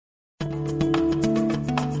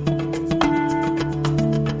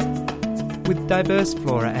With diverse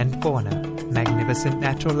flora and fauna, magnificent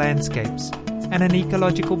natural landscapes, and an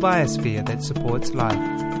ecological biosphere that supports life,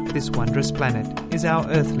 this wondrous planet is our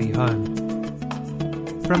earthly home.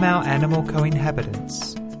 From our animal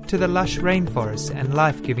co-inhabitants to the lush rainforests and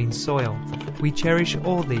life-giving soil, we cherish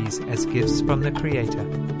all these as gifts from the Creator.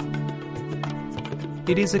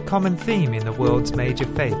 It is a common theme in the world's major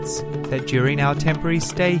faiths that during our temporary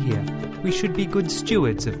stay here, we should be good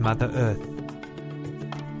stewards of Mother Earth.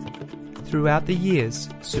 Throughout the years,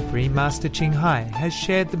 Supreme Master Ching Hai has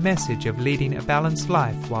shared the message of leading a balanced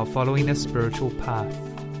life while following a spiritual path.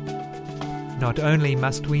 Not only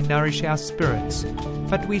must we nourish our spirits,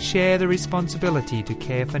 but we share the responsibility to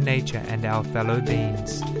care for nature and our fellow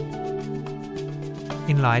beings.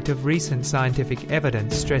 In light of recent scientific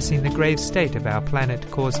evidence stressing the grave state of our planet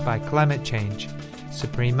caused by climate change,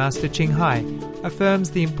 Supreme Master Ching Hai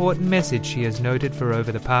affirms the important message she has noted for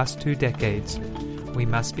over the past 2 decades. We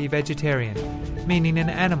must be vegetarian, meaning an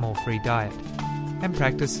animal-free diet, and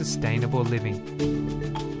practice sustainable living.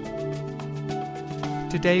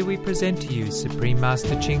 Today we present to you Supreme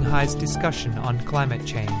Master Ching Hai's discussion on climate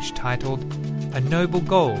change titled, A Noble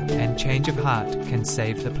Goal and Change of Heart Can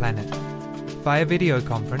Save the Planet, via video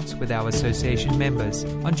conference with our association members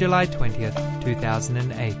on July 20th,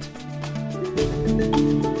 2008.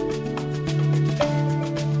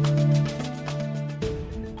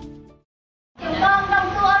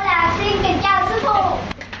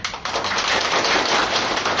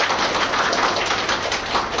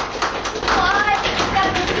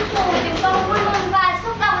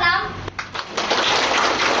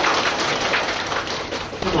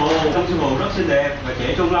 Trông sư phụ rất xinh đẹp và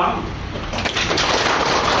trẻ trung lắm.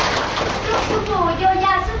 Chúc sư phụ dồi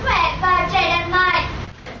dào sức khỏe và trẻ đẹp mãi.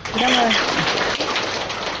 Cảm ơn.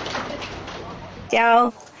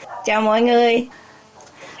 Chào mọi người.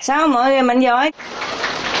 Sao mọi người mạnh giỏi?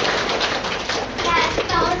 Dạ, xin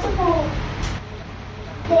cảm ơn sư phụ.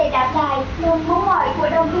 Để đáp lại luôn mong mỏi của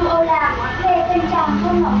đồng tu Âu Lạc về tình trạng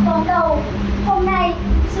thôn nóng toàn cầu, hôm nay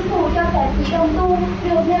sư phụ cho phép quý đồng tu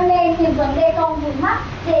được nêu lên những vấn đề còn vướng mắc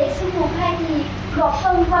để sư phụ khai thị góp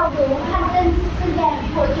phần vào hướng hành tinh xinh đẹp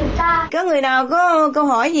của chúng ta. Có người nào có câu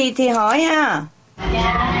hỏi gì thì hỏi ha.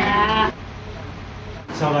 Dạ.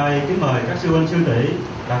 Sau đây kính mời các sư huynh sư tỷ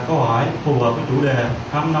đặt câu hỏi phù hợp với chủ đề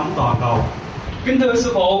hâm nóng toàn cầu. Kính thưa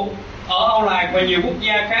sư phụ, ở Âu Lạc và nhiều quốc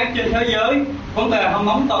gia khác trên thế giới, vấn đề hâm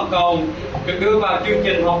nóng toàn cầu được đưa vào chương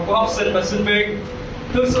trình học của học sinh và sinh viên.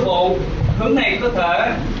 Thưa sư phụ, hướng này có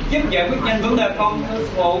thể giúp giải quyết nhanh vấn đề không, thưa sư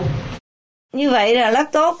phụ? Như vậy là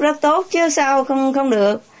rất tốt chứ sao không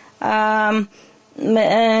được.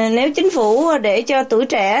 Nếu chính phủ để cho tuổi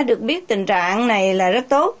trẻ được biết tình trạng này là rất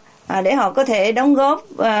tốt, để họ có thể đóng góp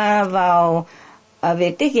vào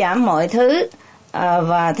việc tiết giảm mọi thứ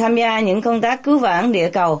và tham gia những công tác cứu vãn địa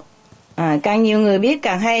cầu. Càng nhiều người biết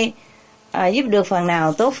càng hay, giúp được phần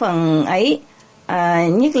nào tốt phần ấy.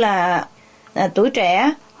 Nhất là tuổi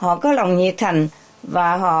trẻ, họ có lòng nhiệt thành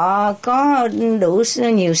và họ có đủ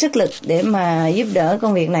nhiều sức lực để mà giúp đỡ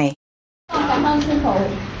công việc này. Cảm ơn sư phụ.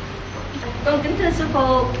 Con kính thưa sư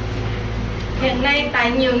phụ, hiện nay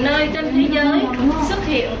tại nhiều nơi trên thế giới xuất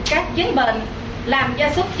hiện các chứng bệnh làm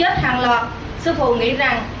gia súc chết hàng loạt. Sư phụ nghĩ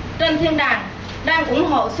rằng trên thiên đàng đang ủng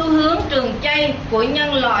hộ xu hướng trường chay của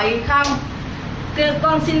nhân loại không?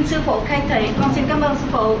 Con xin sư phụ khai thị, con xin cảm ơn sư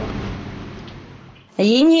phụ.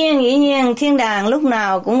 Dĩ nhiên thiên đàng lúc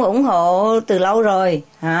nào cũng ủng hộ từ lâu rồi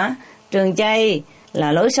hả? Trường chay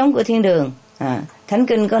là lối sống của thiên đường. Thánh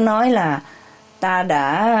kinh có nói là ta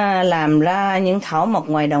đã làm ra những thảo mộc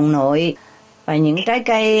ngoài đồng nội và những trái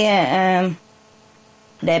cây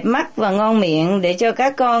đẹp mắt và ngon miệng để cho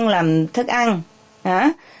các con làm thức ăn hả?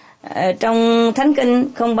 Trong thánh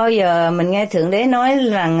kinh không bao giờ mình nghe Thượng Đế nói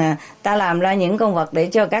rằng ta làm ra những con vật để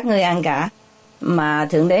cho các ngươi ăn cả, mà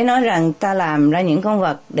Thượng Đế nói rằng ta làm ra những con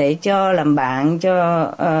vật để cho làm bạn cho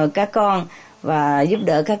các con và giúp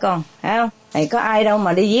đỡ các con, phải không? Thì có ai đâu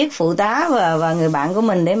mà đi giết phụ tá và người bạn của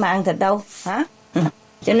mình để mà ăn thịt đâu, hả?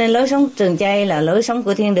 Cho nên lối sống trường chay là lối sống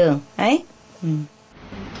của thiên đường ấy.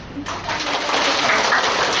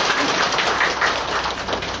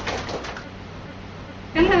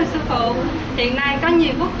 Kính thưa sư phụ, hiện nay có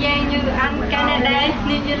nhiều quốc gia như Anh, Canada,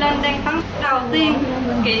 New Zealand đang phấn đầu tiên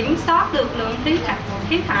kiểm soát được lượng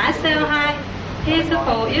khí thải CO2. Theo sư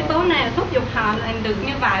phụ, yếu tố nào thúc giục họ làm được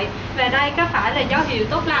như vậy? Và đây có phải là dấu hiệu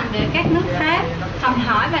tốt lành để các nước khác học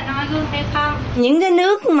hỏi và noi gương hay không? Những cái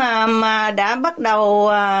nước mà đã bắt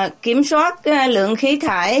đầu kiểm soát lượng khí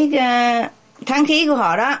thải than khí của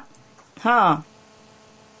họ đó,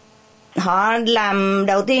 họ làm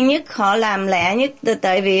đầu tiên nhất, họ làm lẹ nhất,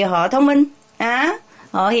 tại vì họ thông minh.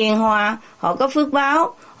 họ hiền hòa, họ có phước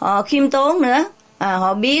báo, họ khiêm tốn nữa,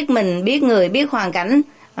 họ biết mình, biết người, biết hoàn cảnh,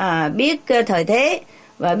 biết thời thế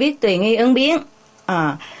và biết tùy nghi ứng biến.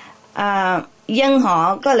 Dân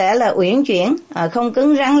họ có lẽ là uyển chuyển, không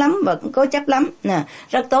cứng rắn lắm và cố chấp lắm,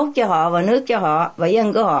 rất tốt cho họ và nước cho họ và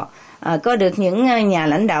dân của họ, có được những nhà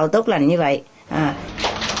lãnh đạo tốt lành như vậy.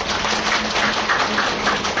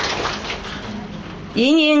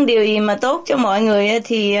 Dĩ nhiên điều gì mà tốt cho mọi người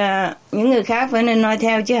thì những người khác phải nên noi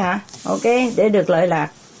theo chứ hả? Ok, để được lợi lạc.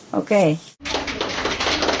 Ok.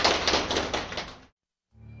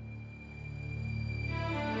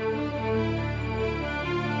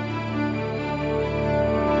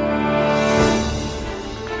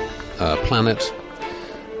 Planet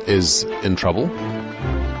is in trouble.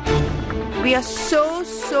 We are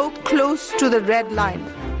so close to the red line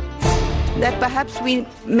that perhaps we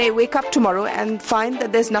may wake up tomorrow and find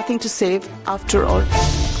that there's nothing to save after all.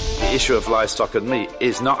 The issue of livestock and meat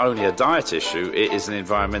is not only a diet issue, it is an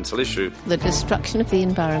environmental issue. The destruction of the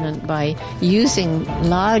environment by using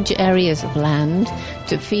large areas of land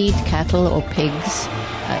to feed cattle or pigs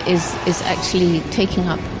is actually taking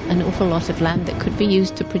up an awful lot of land that could be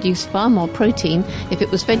used to produce far more protein if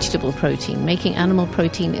it was vegetable protein. Making animal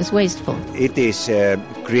protein is wasteful. It is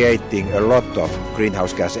creating a lot of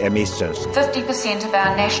greenhouse gas emissions. 50% of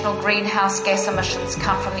our national greenhouse gas emissions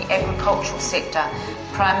come from the agricultural sector,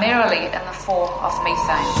 primarily in the form of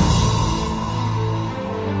methane.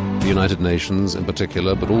 The United Nations in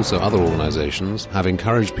particular, but also other organizations, have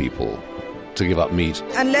encouraged people to give up meat.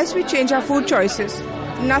 Unless we change our food choices,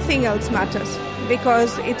 nothing else matters,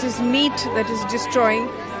 because it is meat that is destroying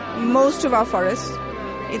most of our forests.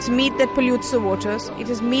 It's meat that pollutes the waters. It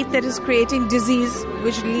is meat that is creating disease,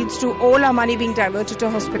 which leads to all our money being diverted to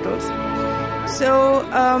hospitals. So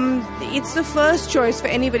it's the first choice for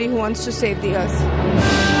anybody who wants to save the earth.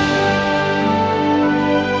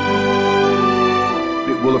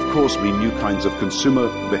 It will, of course, mean new kinds of consumer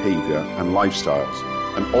behaviour and lifestyles.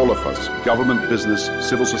 And all of us, government, business,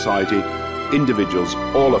 civil society, individuals,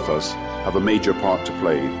 all of us have a major part to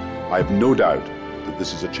play. I have no doubt that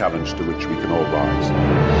this is a challenge to which we can all rise.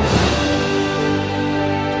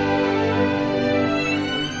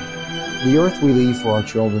 The earth we leave for our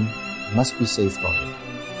children must be safeguarded.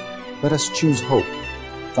 Let us choose hope,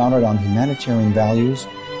 founded on humanitarian values.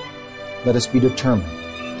 Let us be determined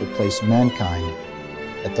to place mankind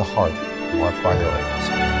at the heart of our priorities.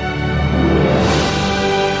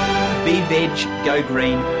 Be veg, go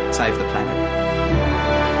green, save the planet.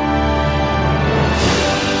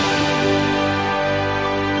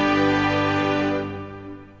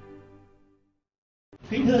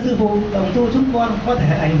 Kính thưa sư phụ, đồng tu chúng con có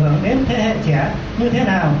thể ảnh hưởng đến thế hệ trẻ như thế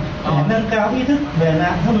nào để nâng cao ý thức về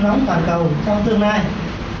nạn hâm nóng toàn cầu trong tương lai?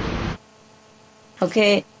 Ok,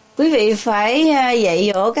 quý vị phải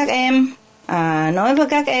dạy dỗ các em, nói với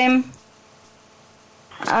các em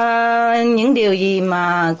những điều gì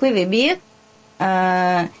mà quý vị biết,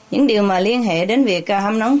 những điều mà liên hệ đến việc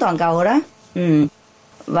hâm nóng toàn cầu đó,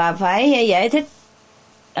 và phải giải thích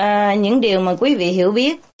những điều mà quý vị hiểu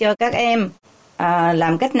biết cho các em,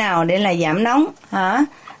 làm cách nào để là giảm nóng,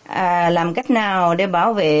 làm cách nào để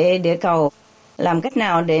bảo vệ địa cầu, làm cách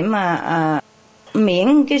nào để mà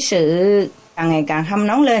miễn cái sự càng ngày càng hâm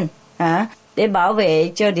nóng lên, để bảo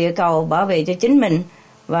vệ cho địa cầu, bảo vệ cho chính mình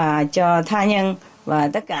và cho tha nhân và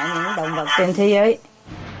tất cả những động vật trên thế giới.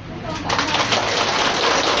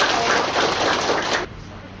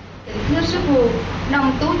 Thưa sư phụ,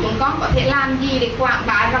 đồng tu chúng con có thể làm gì để quảng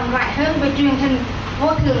bá rộng rãi hơn về truyền hình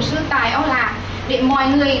vô thường sư tài Âu Lạc để mọi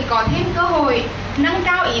người có thêm cơ hội nâng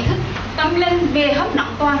cao ý thức tâm linh về hấp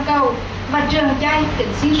nóng toàn cầu và trường chay? Kính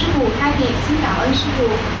xin sư phụ thay thị. Xin cảm ơn sư phụ.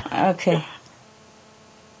 Ok.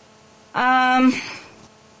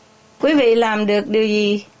 Quý vị làm được điều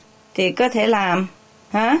gì thì có thể làm,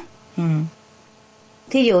 hả?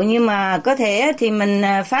 Thí dụ như mà có thể thì mình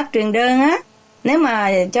phát truyền đơn á. Nếu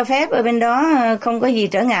mà cho phép ở bên đó không có gì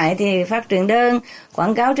trở ngại thì phát truyền đơn,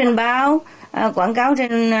 quảng cáo trên báo, quảng cáo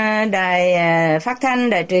trên đài phát thanh,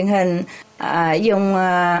 đài truyền hình,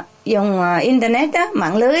 dùng internet á,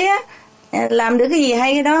 mạng lưới á, làm được cái gì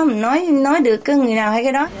hay cái đó mình nói được cái người nào hay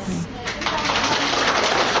cái đó.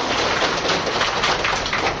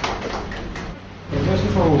 Thưa sư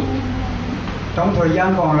phụ, trong thời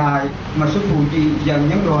gian còn lại mà sư phụ chỉ dành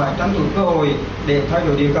nhân loại tranh thủ cơ hội để thay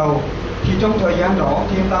đổi địa cầu, thì trong thời gian đó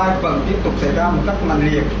thiên tai vẫn tiếp tục xảy ra một cách mạnh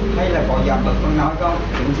liệt hay là có giảm bớt phần nào không?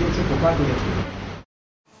 Kính xin sư phụ khai thị.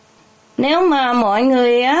 Nếu mà mọi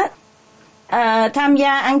người á tham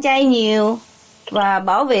gia ăn chay nhiều và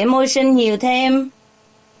bảo vệ môi sinh nhiều thêm,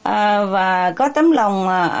 và có tấm lòng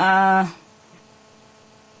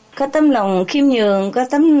có tấm lòng khiêm nhường, có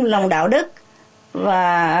tấm lòng đạo đức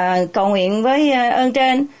và cầu nguyện với ơn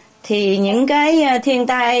trên, thì những cái thiên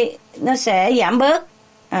tai nó sẽ giảm bớt.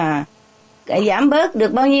 Giảm bớt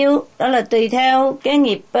được bao nhiêu đó là tùy theo cái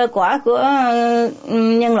nghiệp quả của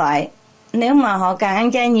nhân loại. Nếu mà họ càng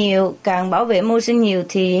ăn chay nhiều, càng bảo vệ môi sinh nhiều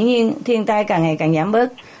thì dĩ nhiên thiên tai càng ngày càng giảm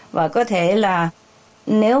bớt. Và có thể là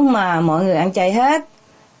nếu mà mọi người ăn chay hết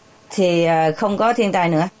thì không có thiên tai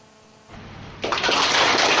nữa.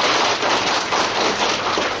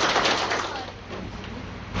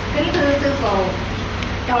 Kính thưa sư phụ,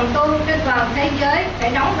 đồng tu trên toàn thế giới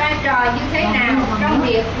phải đóng vai trò như thế nào trong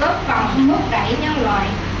việc góp phần thúc đẩy nhân loại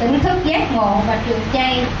tỉnh thức giác ngộ và trường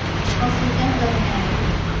chay? Con xin cảm ơn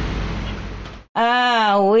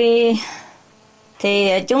Ngài.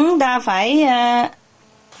 Thì chúng ta phải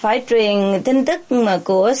truyền tin tức mà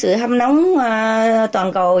của sự hâm nóng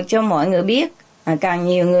toàn cầu cho mọi người biết, càng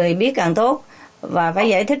nhiều người biết càng tốt, và phải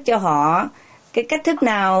giải thích cho họ cái cách thức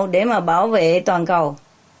nào để mà bảo vệ toàn cầu,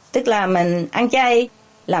 tức là mình ăn chay,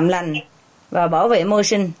 làm lành và bảo vệ môi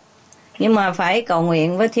sinh, nhưng mà phải cầu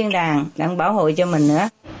nguyện với thiên đàng đang bảo hộ cho mình nữa.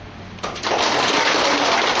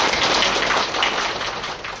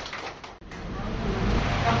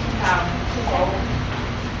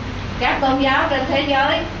 Các tôn giáo trên thế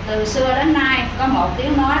giới từ xưa đến nay có một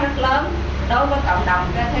tiếng nói rất lớn đối với cộng đồng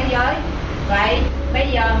trên thế giới. Vậy bây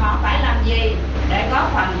giờ họ phải làm gì để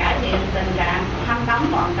góp phần cải thiện tình trạng hâm nóng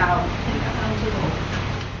toàn cầu? Xin cảm ơn sư phụ.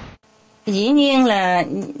 Dĩ nhiên là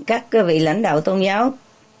các vị lãnh đạo tôn giáo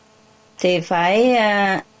thì phải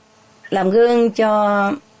làm gương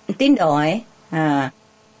cho tín đồ ấy.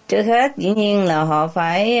 Trước hết dĩ nhiên là họ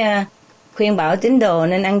phải khuyên bảo tín đồ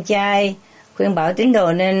nên ăn chay, khuyên bảo tín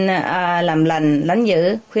đồ nên làm lành, lánh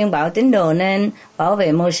dữ, khuyên bảo tín đồ nên bảo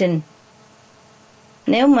vệ môi sinh.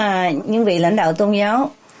 Nếu mà những vị lãnh đạo tôn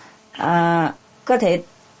giáo có thể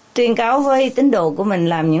tuyên cáo với tín đồ của mình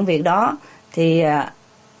làm những việc đó, thì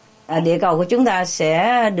địa cầu của chúng ta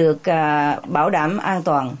sẽ được bảo đảm an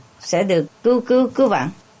toàn, sẽ được cứu vãn.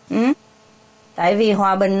 Tại vì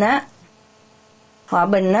hòa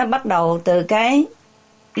bình bắt đầu từ cái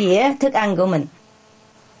dĩa thức ăn của mình.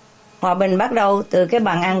 Hòa bình bắt đầu từ cái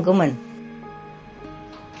bàn ăn của mình.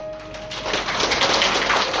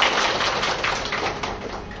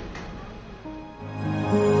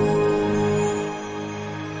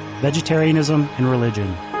 Vegetarianism and religion.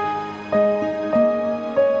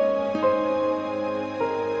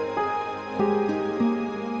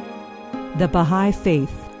 The Baha'i faith,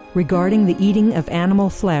 regarding the eating of animal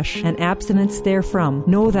flesh and abstinence therefrom,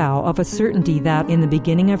 know thou of a certainty that in the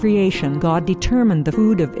beginning of creation God determined the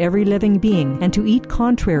food of every living being, and to eat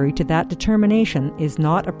contrary to that determination is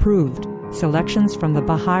not approved. Selections from the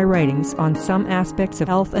Baha'i writings on some aspects of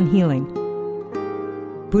health and healing.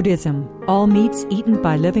 Buddhism. All meats eaten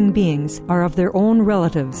by living beings are of their own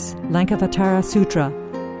relatives. Lankavatara Sutra.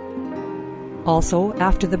 Also,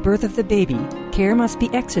 after the birth of the baby, care must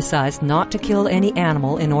be exercised not to kill any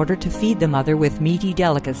animal in order to feed the mother with meaty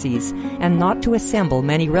delicacies, and not to assemble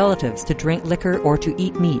many relatives to drink liquor or to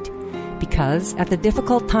eat meat, because at the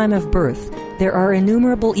difficult time of birth there are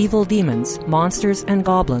innumerable evil demons, monsters, and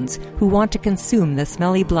goblins who want to consume the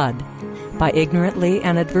smelly blood. By ignorantly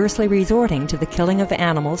and adversely resorting to the killing of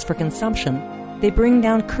animals for consumption, they bring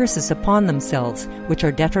down curses upon themselves, which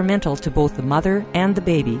are detrimental to both the mother and the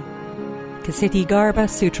baby. Ksitigarbha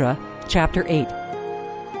Sutra, Chapter 8.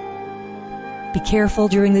 Be careful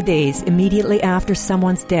during the days immediately after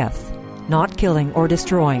someone's death, not killing or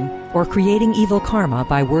destroying, or creating evil karma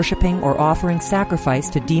by worshipping or offering sacrifice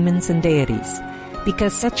to demons and deities,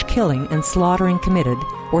 because such killing and slaughtering committed,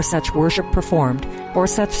 or such worship performed, or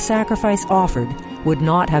such sacrifice offered, would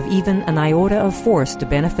not have even an iota of force to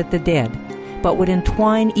benefit the dead, but would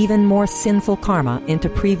entwine even more sinful karma into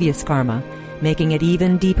previous karma, making it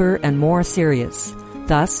even deeper and more serious,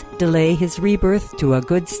 thus delay his rebirth to a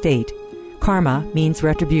good state. Karma means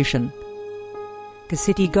retribution.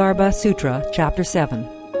 Ksitigarbha Sutra, Chapter 7.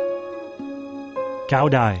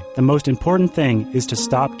 Gaudai, the most important thing is to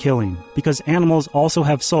stop killing, because animals also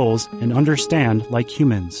have souls and understand like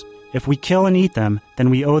humans. If we kill and eat them,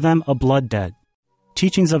 then we owe them a blood debt.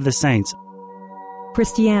 Teachings of the Saints.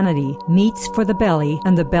 Christianity, meats for the belly,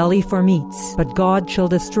 and the belly for meats, but God shall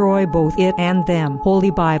destroy both it and them.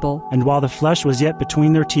 Holy Bible. And while the flesh was yet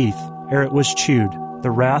between their teeth, ere it was chewed, the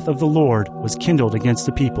wrath of the Lord was kindled against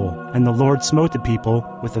the people, and the Lord smote the people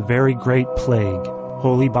with a very great plague.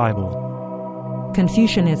 Holy Bible.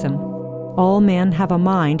 Confucianism. All men have a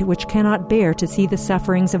mind which cannot bear to see the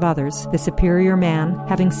sufferings of others. The superior man,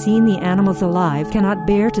 having seen the animals alive, cannot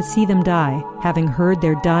bear to see them die. Having heard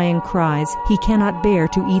their dying cries, he cannot bear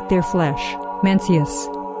to eat their flesh. Mencius.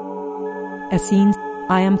 Essenes,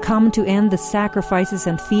 I am come to end the sacrifices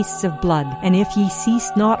and feasts of blood, and if ye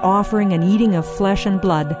cease not offering and eating of flesh and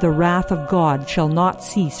blood, the wrath of God shall not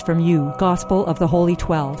cease from you. Gospel of the Holy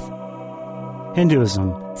 12.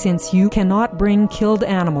 Hinduism. Since you cannot bring killed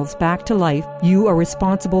animals back to life, you are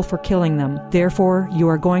responsible for killing them. Therefore, you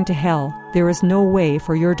are going to hell. There is no way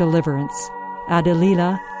for your deliverance.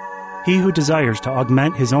 Adelila. He who desires to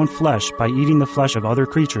augment his own flesh by eating the flesh of other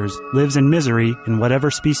creatures lives in misery in whatever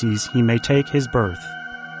species he may take his birth.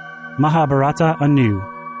 Mahabharata anew.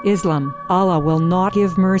 Islam. Allah will not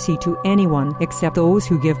give mercy to anyone except those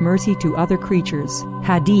who give mercy to other creatures.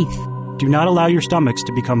 Hadith. Do not allow your stomachs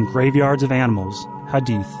to become graveyards of animals.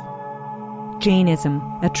 Hadith. Jainism.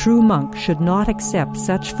 A true monk should not accept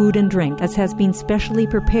such food and drink as has been specially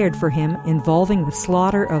prepared for him involving the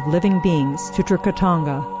slaughter of living beings.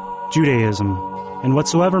 Sutrakatonga. Judaism. And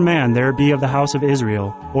whatsoever man there be of the house of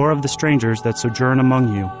Israel, or of the strangers that sojourn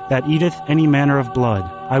among you, that eateth any manner of blood,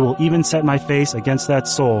 I will even set my face against that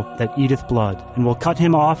soul that eateth blood, and will cut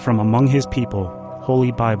him off from among his people.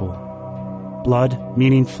 Holy Bible. Blood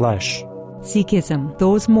meaning flesh. Sikhism.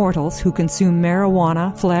 Those mortals who consume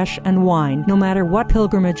marijuana, flesh, and wine, no matter what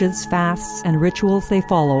pilgrimages, fasts, and rituals they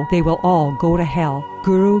follow, they will all go to hell.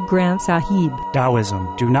 Guru Granth Sahib. Taoism.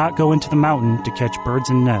 Do not go into the mountain to catch birds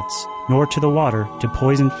and nets, nor to the water to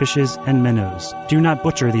poison fishes and minnows. Do not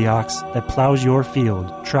butcher the ox that plows your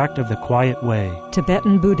field, tract of the quiet way.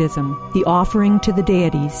 Tibetan Buddhism. The offering to the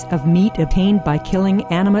deities of meat obtained by killing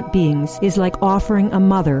animate beings is like offering a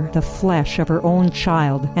mother the flesh of her own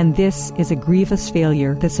child, and this is a grievous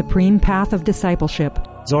failure, the supreme path of discipleship.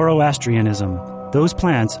 Zoroastrianism. Those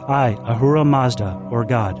plants I, Ahura Mazda, or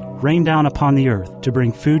God, rain down upon the earth to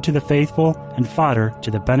bring food to the faithful and fodder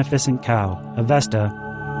to the beneficent cow. Avesta.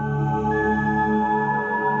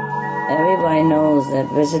 Everybody knows that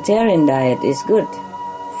vegetarian diet is good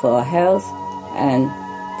for health and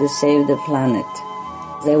to save the planet.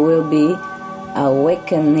 They will be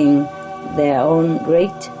awakening their own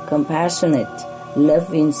great, compassionate,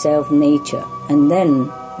 loving self-nature, and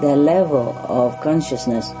then their level of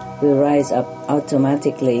consciousness will rise up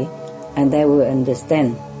automatically, and they will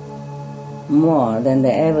understand more than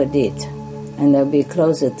they ever did, and they'll be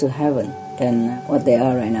closer to heaven than what they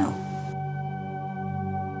are right now.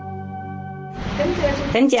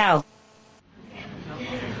 Kính chào.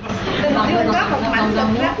 Tình thương có một mạnh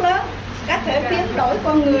lực rất lớn, có thể biến đổi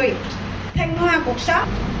con người, thăng hoa cuộc sống.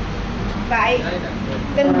 Vậy,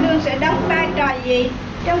 tình thương sẽ đóng vai trò gì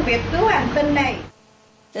trong việc cứu hành tinh này?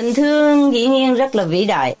 Tình thương dĩ nhiên rất là vĩ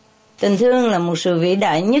đại. Tình thương là một sự vĩ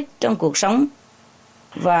đại nhất trong cuộc sống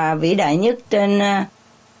và vĩ đại nhất trên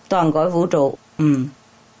toàn cõi vũ trụ.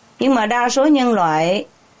 Nhưng mà đa số nhân loại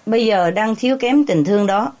bây giờ đang thiếu kém tình thương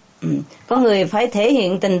đó. Có người phải thể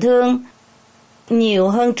hiện tình thương nhiều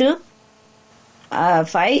hơn trước,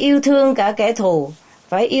 phải yêu thương cả kẻ thù,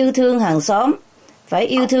 phải yêu thương hàng xóm, phải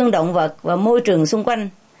yêu thương động vật và môi trường xung quanh,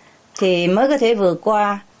 thì mới có thể vượt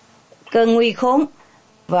qua cơn nguy khốn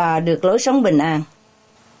và được lối sống bình an.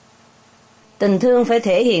 Tình thương phải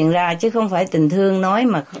thể hiện ra chứ không phải tình thương nói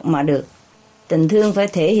mà được. Tình thương phải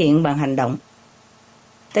thể hiện bằng hành động,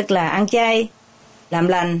 tức là ăn chay, làm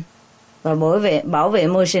lành và bảo vệ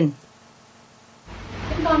môi sinh.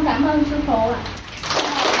 Chúng con cảm ơn sư phụ ạ.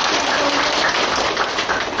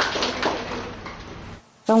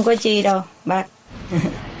 Không có chi đâu, bác.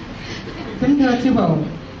 Kính thưa sư phụ,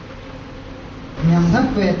 nhận thức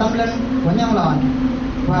về tâm linh của nhân loại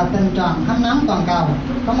và tình trạng hâm nóng toàn cầu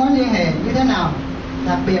có mối liên hệ như thế nào,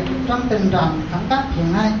 đặc biệt trong tình trạng khẩn cấp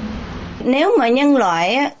hiện nay? Nếu mà nhân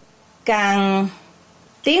loại càng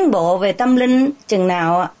tiến bộ về tâm linh chừng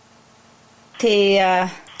nào thì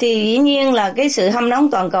dĩ nhiên là cái sự hâm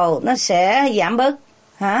nóng toàn cầu nó sẽ giảm bớt.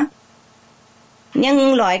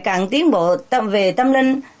 Nhân loại càng tiến bộ về tâm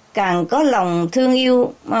linh, càng có lòng thương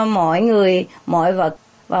yêu mọi người, mọi vật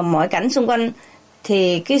và mọi cảnh xung quanh,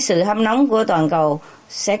 thì cái sự hâm nóng của toàn cầu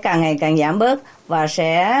sẽ càng ngày càng giảm bớt và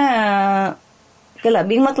sẽ cái là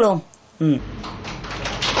biến mất luôn.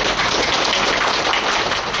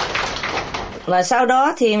 Và sau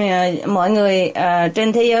đó thì mọi người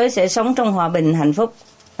trên thế giới sẽ sống trong hòa bình, hạnh phúc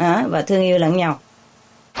và thương yêu lẫn nhau.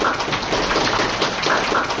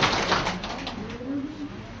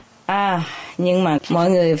 Nhưng mà mọi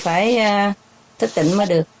người phải thức tỉnh mới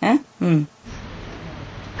được.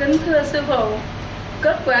 Kính thưa sư phụ,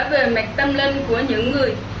 kết quả về mặt tâm linh của những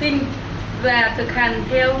người tin và thực hành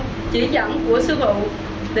theo chỉ dẫn của sư phụ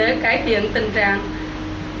để cải thiện tình trạng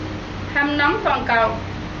hâm nóng toàn cầu,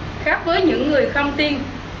 khác với những người không tin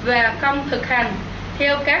và không thực hành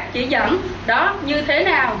theo các chỉ dẫn đó như thế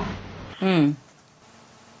nào?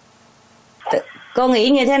 Cô nghĩ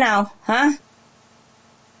như thế nào hả?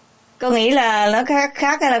 Cô nghĩ là nó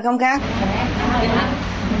khác hay là không khác?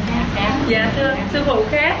 Dạ thưa sư phụ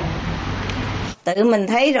khác. Tự mình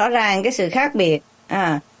thấy rõ ràng cái sự khác biệt.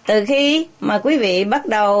 Từ khi mà quý vị bắt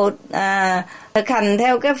đầu thực hành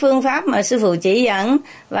theo cái phương pháp mà sư phụ chỉ dẫn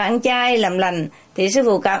và ăn chay làm lành, thì sư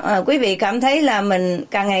phụ quý vị cảm thấy là mình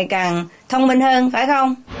càng ngày càng thông minh hơn, phải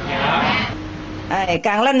không? Dạ.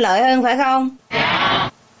 Càng lanh lợi hơn, phải không? Dạ.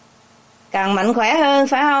 Càng mạnh khỏe hơn,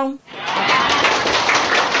 phải không? Dạ.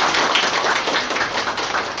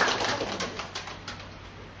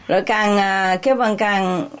 Rồi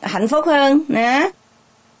càng hạnh phúc hơn nè,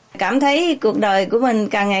 cảm thấy cuộc đời của mình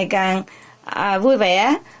càng ngày càng vui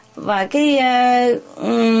vẻ, và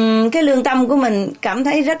cái lương tâm của mình cảm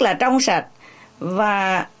thấy rất là trong sạch,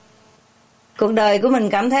 và cuộc đời của mình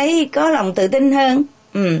cảm thấy có lòng tự tin hơn.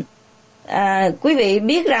 Quý vị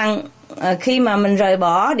biết rằng khi mà mình rời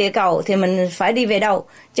bỏ địa cầu thì mình phải đi về đâu,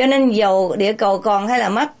 cho nên dầu địa cầu còn hay là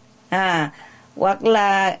mất, hoặc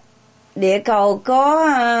là địa cầu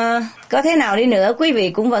có thế nào đi nữa, quý vị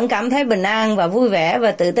cũng vẫn cảm thấy bình an và vui vẻ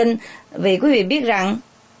và tự tin, vì quý vị biết rằng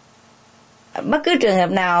bất cứ trường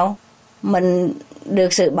hợp nào mình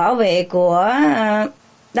được sự bảo vệ của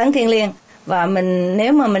đấng thiêng liêng, và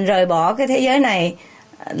nếu mà mình rời bỏ cái thế giới này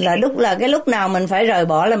là cái lúc nào mình phải rời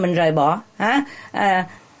bỏ là mình rời bỏ.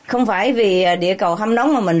 Không phải vì địa cầu hâm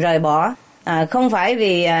nóng mà mình rời bỏ, không phải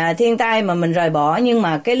vì thiên tai mà mình rời bỏ, nhưng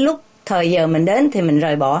mà cái lúc thời giờ mình đến thì mình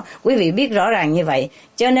rời bỏ. Quý vị biết rõ ràng như vậy,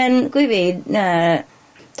 cho nên quý vị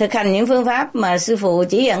thực hành những phương pháp mà sư phụ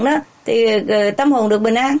chỉ dẫn đó thì tâm hồn được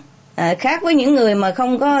bình an. Khác với những người mà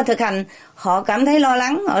không có thực hành, họ cảm thấy lo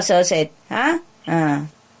lắng, họ sợ sệt.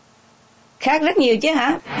 Khác rất nhiều chứ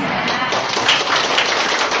hả?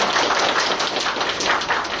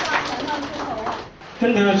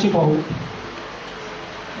 Kính thưa sư phụ,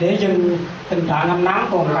 để dừng tình trạng ngâm nám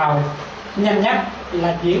toàn cầu, nhanh nhất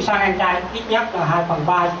là chuyển sang ăn chay, ít nhất là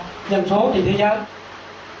 2/3 dân số trên thế giới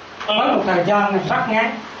với một thời gian rất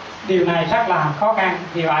ngắn. Điều này rất là khó khăn.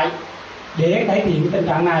 Vì vậy, để cải thiện tình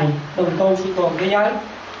trạng này, đồng tu sư toàn thế giới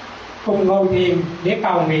cùng ngồi thiền để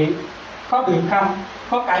cầu nguyện, có được không,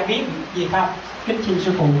 có cải biến gì không? Kính xin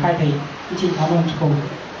sư phụ khai thị. Kính xin cảm ơn sư phụ.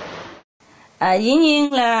 Dĩ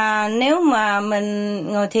nhiên là nếu mà mình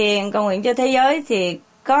ngồi thiền cầu nguyện cho thế giới thì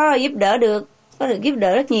có giúp đỡ được giúp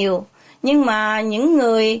đỡ rất nhiều. Nhưng mà những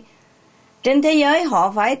người trên thế giới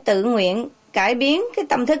họ phải tự nguyện cải biến cái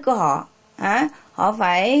tâm thức của họ. Họ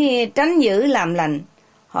phải tránh giữ làm lành.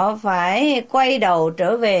 Họ phải quay đầu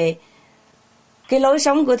trở về cái lối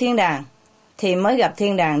sống của thiên đàng thì mới gặp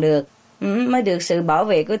thiên đàng được, mới được sự bảo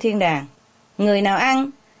vệ của thiên đàng. Người nào ăn,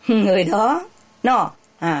 người đó no.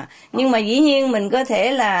 Nhưng mà dĩ nhiên mình có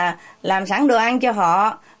thể là làm sẵn đồ ăn cho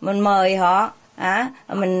họ, mình mời họ,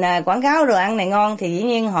 mình quảng cáo đồ ăn này ngon thì dĩ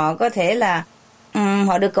nhiên họ có thể là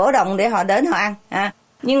họ được cổ động để họ đến họ ăn.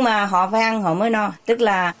 Nhưng mà họ phải ăn họ mới no. Tức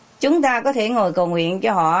là chúng ta có thể ngồi cầu nguyện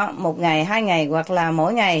cho họ 1 ngày, 2 ngày hoặc là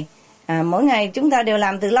mỗi ngày. Mỗi ngày chúng ta đều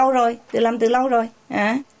làm từ lâu rồi,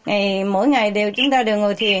 mỗi ngày chúng ta đều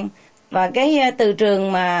ngồi thiền, và cái từ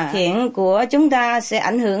trường mà thiện của chúng ta sẽ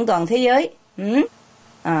ảnh hưởng toàn thế giới.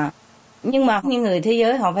 Nhưng mà những người thế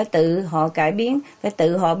giới họ phải tự họ cải biến, phải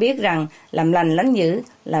tự họ biết rằng làm lành lánh dữ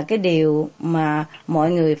là cái điều mà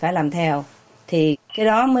mọi người phải làm theo, thì cái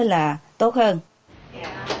đó mới là tốt hơn.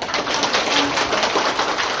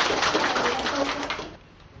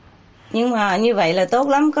 Nhưng mà như vậy là tốt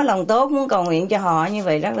lắm, có lòng tốt muốn cầu nguyện cho họ như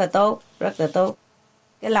vậy rất là tốt,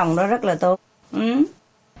 cái lòng đó rất là tốt.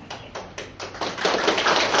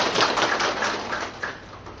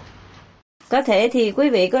 Có thể thì quý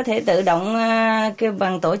vị có thể tự động kêu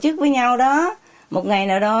bằng tổ chức với nhau đó, một ngày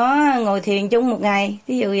nào đó ngồi thiền chung một ngày,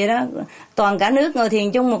 ví dụ vậy đó, toàn cả nước ngồi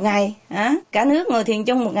thiền chung một ngày, cả nước ngồi thiền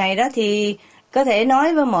chung một ngày đó, thì có thể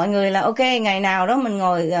nói với mọi người là ok, ngày nào đó mình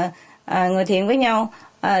ngồi thiền với nhau,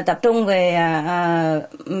 tập trung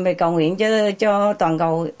về cầu nguyện cho toàn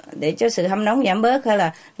cầu, để cho sự hâm nóng giảm bớt, hay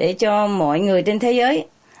là để cho mọi người trên thế giới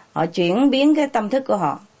họ chuyển biến cái tâm thức của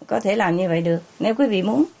họ. Có thể làm như vậy được nếu quý vị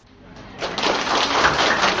muốn.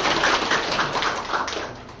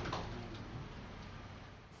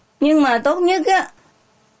 Nhưng mà tốt nhất á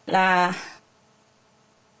là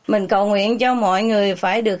mình cầu nguyện cho mọi người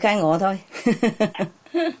phải được khai ngộ thôi.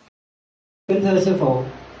 Kính thưa sư phụ,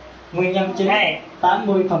 nguyên nhân chính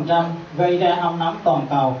 80% gây ra ong nóng toàn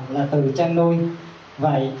cầu là từ chăn nuôi.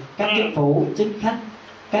 Vậy các chính phủ, chính khách,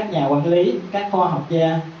 các nhà quản lý, các khoa học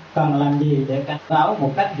gia cần làm gì để cảnh báo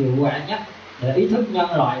một cách hiệu quả nhất để ý thức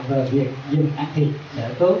nhân loại về việc dừng ăn thịt để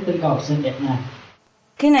cứu tinh cầu xinh đẹp này?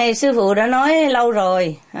 Cái này sư phụ đã nói lâu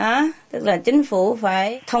rồi, tức là chính phủ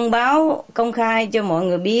phải thông báo công khai cho mọi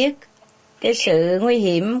người biết cái sự nguy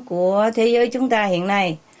hiểm của thế giới chúng ta hiện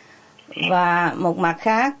nay. Và một mặt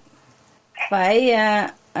khác, phải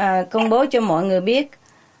công bố cho mọi người biết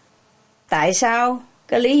tại sao,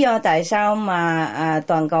 cái lý do tại sao mà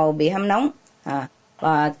toàn cầu bị hâm nóng.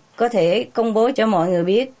 Và có thể công bố cho mọi người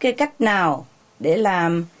biết cái cách nào để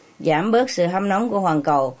làm giảm bớt sự hâm nóng của hoàn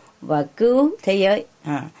cầu và cứu thế giới.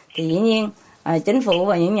 Thì dĩ nhiên chính phủ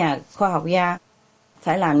và những nhà khoa học gia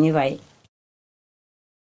phải làm như vậy.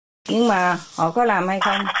 Nhưng mà họ có làm hay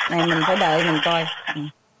không? Này mình phải đợi mình coi.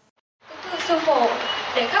 Thưa sư phụ,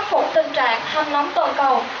 để khắc phục tình trạng hâm nóng toàn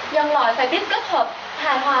cầu, nhân loại phải biết kết hợp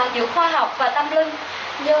hài hòa giữa khoa học và tâm linh.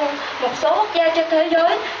 Nhưng một số quốc gia trên thế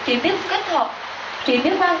giới chỉ biết kết hợp, chỉ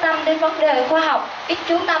biết quan tâm đến vấn đề khoa học, ít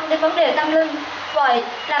chú tâm đến vấn đề tâm linh. Vậy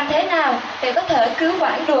làm thế nào để có thể cứu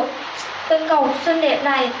vãn được tinh cầu xinh đẹp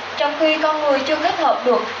này trong khi con người chưa kết hợp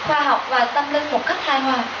được khoa học và tâm linh một cách hài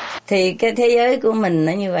hòa? Thì cái thế giới của mình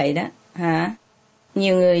nó như vậy đó,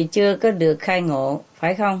 nhiều người chưa có được khai ngộ,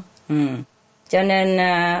 phải không? Cho nên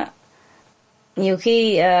nhiều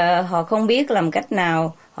khi họ không biết làm cách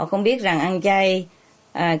nào, họ không biết rằng ăn chay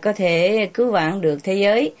có thể cứu vãn được thế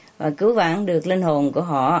giới và cứu vãn được linh hồn của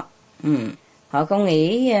họ. Họ không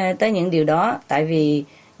nghĩ tới những điều đó, tại vì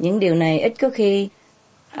những điều này ít có khi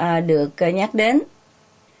được nhắc đến.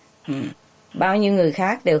 Bao nhiêu người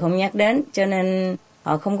khác đều không nhắc đến, cho nên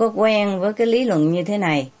họ không có quen với cái lý luận như thế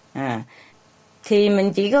này. Thì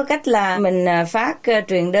mình chỉ có cách là mình phát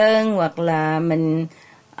truyền đơn, hoặc là mình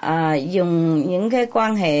dùng những cái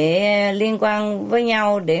quan hệ liên quan với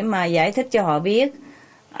nhau để mà giải thích cho họ biết.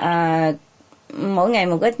 Mỗi ngày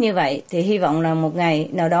một ít như vậy, thì hy vọng là một ngày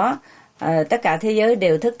nào đó tất cả thế giới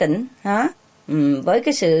đều thức tỉnh. Với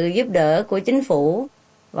cái sự giúp đỡ của chính phủ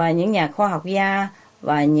và những nhà khoa học gia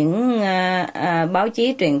và những báo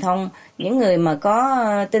chí truyền thông, những người mà có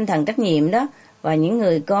tinh thần trách nhiệm đó, và những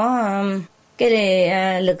người có cái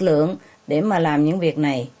lực lượng để mà làm những việc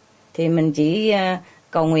này, thì mình chỉ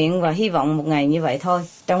cầu nguyện và hy vọng một ngày như vậy thôi.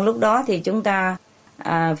 Trong lúc đó thì chúng ta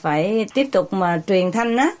phải tiếp tục mà truyền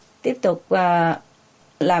thanh tiếp tục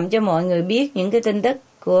làm cho mọi người biết những cái tin tức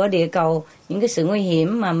của địa cầu, những cái sự nguy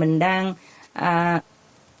hiểm mà mình đang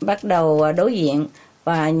bắt đầu đối diện,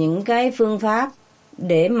 và những cái phương pháp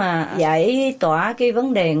để mà giải tỏa cái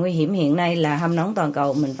vấn đề nguy hiểm hiện nay là hâm nóng toàn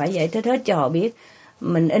cầu. Mình phải giải thích hết cho họ biết.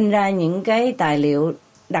 Mình in ra những cái tài liệu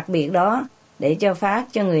đặc biệt đó để cho phát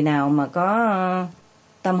cho người nào mà có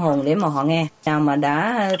tâm hồn để mà họ nghe, nào mà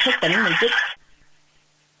đã thức tỉnh một chút.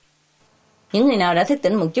 Những người nào đã thức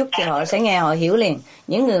tỉnh một chút thì họ sẽ nghe, họ hiểu liền.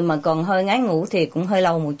 Những người mà còn hơi ngái ngủ thì cũng hơi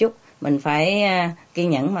lâu một chút, mình phải kiên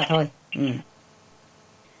nhẫn mà thôi.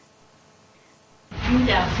 Kính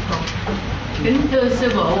chào sư phụ. Kính thưa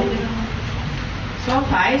sư phụ, có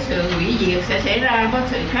phải sự hủy diệt sẽ xảy ra có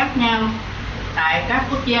sự khác nhau tại các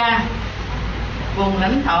quốc gia, vùng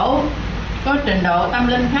lãnh thổ, có trình độ tâm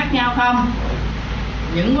linh khác nhau không?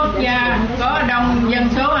 Những quốc gia có đông dân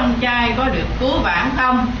số ăn chay có được cứu vãn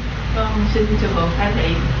không? Con xin sư phụ khai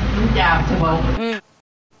thị. Kính chào sư phụ.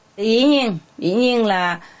 Dĩ nhiên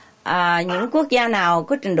là những quốc gia nào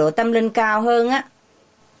có trình độ tâm linh cao hơn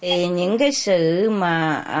thì những cái sự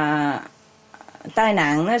mà tai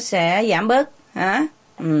nạn nó sẽ giảm bớt.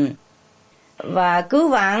 Và cứu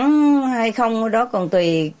vãn hay không đó còn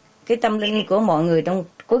tùy cái tâm linh của mọi người trong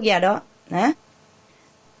quốc gia đó.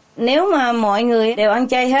 Nếu mà mọi người đều ăn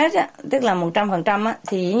chay hết tức là 100%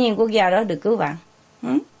 thì dĩ nhiên quốc gia đó được cứu vãn.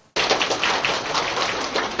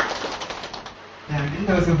 Kính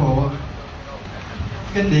thưa sư phụ,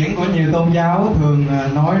 kinh điển của nhiều tôn giáo thường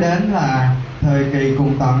nói đến là thời kỳ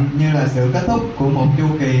cùng tận như là sự kết thúc của một chu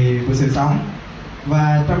kỳ của sự sống.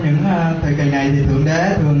 Và trong những thời kỳ này thì Thượng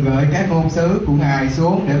Đế thường gửi các ngôn sứ của Ngài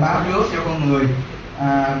xuống để báo trước cho con người,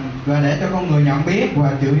 và để cho con người nhận biết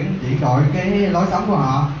và chuyển đổi cái lối sống của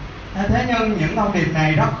họ. Thế nhưng những thông điệp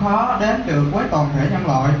này rất khó đến được với toàn thể nhân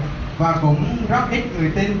loại, và cũng rất ít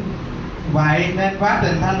người tin. Vậy nên quá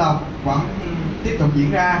trình thanh lọc vẫn tiếp tục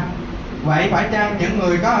diễn ra. Vậy phải chăng những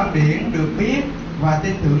người có ân điển được biết và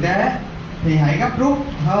tin Thượng Đế thì hãy gấp rút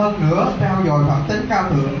hơn nữa trao dồi phẩm tính cao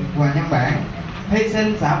thượng và nhân bản, hy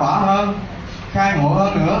sinh xả bỏ hơn, khai ngộ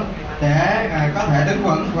hơn nữa, để có thể đứng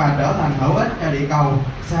vững và trở thành hữu ích cho địa cầu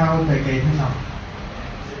sau thời kỳ thanh lọc.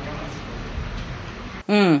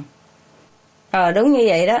 Đúng như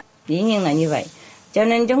vậy đó, dĩ nhiên là như vậy. Cho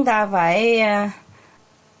nên chúng ta phải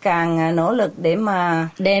càng nỗ lực để mà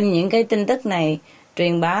đem những cái tin tức này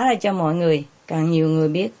truyền bá ra cho mọi người, càng nhiều người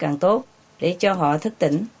biết càng tốt, để cho họ thức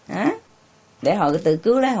tỉnh, để họ tự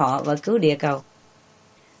cứu lấy họ và cứu địa cầu.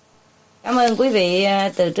 Cảm ơn quý vị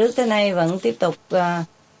từ trước tới nay vẫn tiếp tục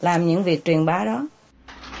làm những việc truyền bá đó.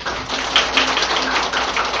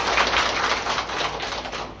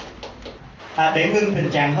 Để ngưng tình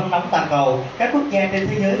trạng hâm nóng toàn cầu, các quốc gia trên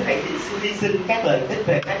thế giới phải hy sinh các lợi ích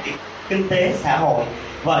về phát triển kinh tế, xã hội.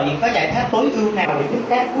 Vậy có giải pháp tối ưu nào để giúp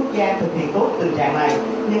các quốc gia thực hiện tốt tình trạng này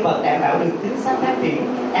nhưng vẫn đảm bảo được chính sách phát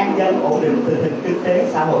triển, an dân, ổn định tình hình kinh tế,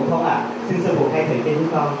 xã hội không ạ? Xin sư phụ khai thị cho chúng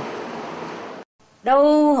con.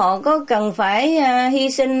 Đâu họ có cần phải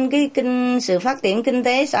hy sinh sự phát triển kinh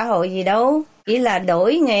tế xã hội gì đâu, chỉ là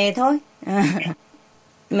đổi nghề thôi.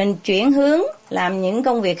 Mình chuyển hướng làm những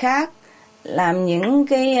công việc khác, làm những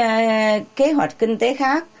cái kế hoạch kinh tế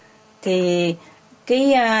khác thì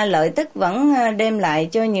cái lợi tức vẫn đem lại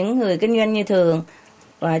cho những người kinh doanh như thường,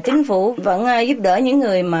 và chính phủ vẫn giúp đỡ những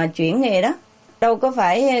người mà chuyển nghề đó. Đâu có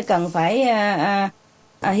phải cần phải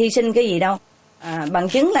hy sinh cái gì đâu. Bằng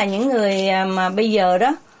chứng là những người mà bây giờ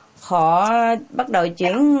đó họ bắt đầu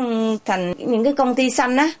chuyển thành những cái công ty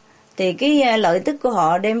xanh á, thì cái lợi tức của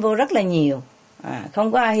họ đem vô rất là nhiều,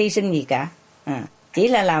 không có ai hy sinh gì cả, chỉ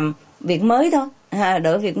là làm việc mới thôi,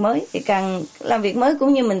 đổi việc mới thì càng làm việc mới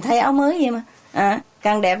cũng như mình thay áo mới vậy mà,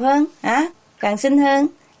 càng đẹp hơn, càng xinh hơn,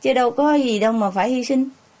 chứ đâu có gì đâu mà phải hy sinh.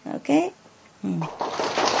 Ok.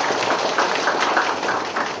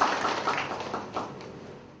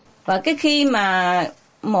 Và cái khi mà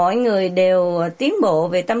mọi người đều tiến bộ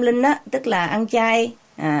về tâm linh đó, tức là ăn chay,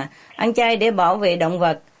 ăn chay để bảo vệ động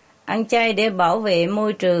vật, ăn chay để bảo vệ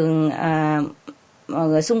môi trường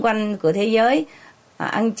xung quanh của thế giới,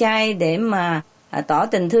 ăn chay để mà tỏ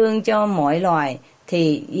tình thương cho mọi loài,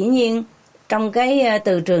 thì dĩ nhiên trong cái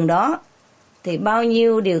từ trường đó thì bao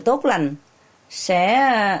nhiêu điều tốt lành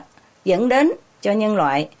sẽ dẫn đến cho nhân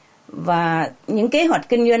loại, và những kế hoạch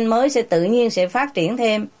kinh doanh mới sẽ tự nhiên sẽ phát triển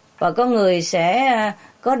thêm, và con người sẽ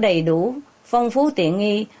có đầy đủ phong phú tiện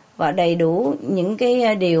nghi và đầy đủ những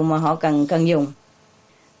cái điều mà họ cần dùng.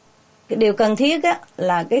 Cái điều cần thiết á,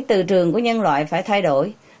 là cái từ trường của nhân loại phải thay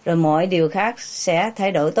đổi, rồi mọi điều khác sẽ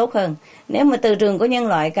thay đổi tốt hơn. Nếu mà từ trường của nhân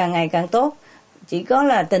loại càng ngày càng tốt, chỉ có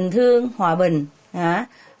là tình thương, hòa bình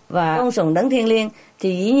và tôn sùng đấng thiêng liêng,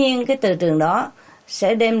 thì dĩ nhiên cái từ trường đó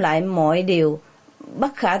sẽ đem lại mọi điều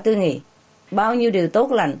bất khả tư nghị. Bao nhiêu điều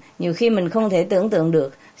tốt lành, nhiều khi mình không thể tưởng tượng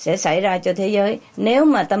được sẽ xảy ra cho thế giới nếu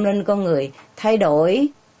mà tâm linh con người thay đổi,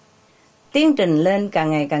 tiến trình lên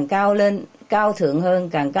càng ngày càng cao lên, cao thượng hơn,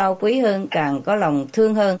 càng cao quý hơn, càng có lòng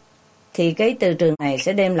thương hơn, thì cái từ trường này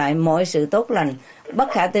sẽ đem lại mọi sự tốt lành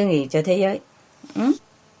bất khả tư nghị cho thế giới.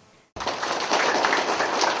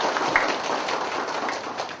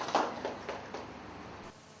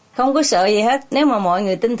 Không có sợ gì hết. Nếu mà mọi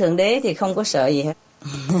người tin Thượng Đế thì không có sợ gì hết.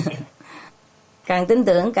 Càng tin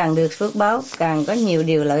tưởng càng được phước báo, càng có nhiều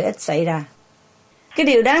điều lợi ích xảy ra. Cái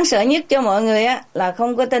điều đáng sợ nhất cho mọi người á là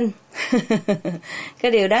không có tin.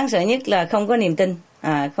 Cái điều đáng sợ nhất là không có niềm tin.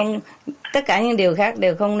 Không, tất cả những điều khác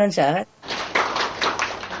đều không nên sợ hết.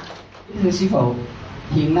 Thưa sư phụ,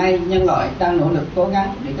 hiện nay nhân loại đang nỗ lực cố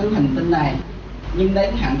gắng để cứu hành tinh này, nhưng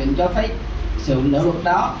đến hạn định cho phép sự nỗ lực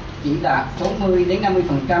đó chỉ đạt 40 đến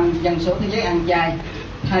 50% dân số thế giới ăn chay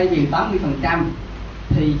thay vì 80%,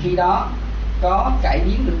 thì khi đó có cải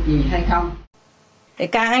biến được gì hay không? Thì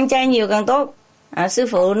càng ăn chay nhiều càng tốt. Sư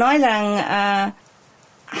phụ nói rằng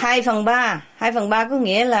 2/3 có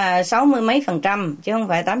nghĩa là 60 mấy %, chứ không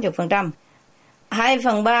phải 80%.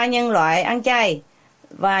 2/3 nhân loại ăn chay,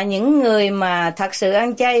 và những người mà thật sự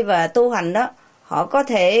ăn chay và tu hành đó, họ có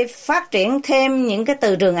thể phát triển thêm những cái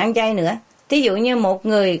từ trường ăn chay nữa. Thí dụ như một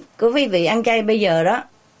người của quý vị ăn chay bây giờ đó,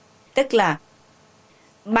 tức là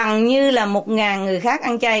bằng như là 1.000 người khác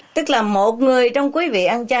ăn chay. Tức là một người trong quý vị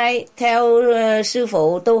ăn chay theo sư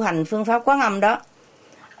phụ tu hành phương pháp Quán Âm đó,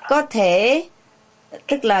 có thể,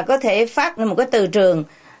 tức là có thể phát ra một cái từ trường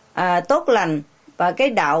tốt lành và cái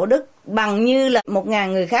đạo đức bằng như là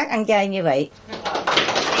 1.000 người khác ăn chay như vậy.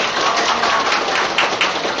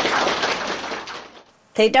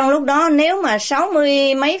 Thì trong lúc đó nếu mà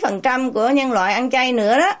 60 mấy % của nhân loại ăn chay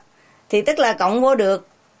nữa đó, thì tức là cộng vô được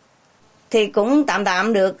thì cũng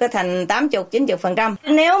tạm được cái thành 80-90%.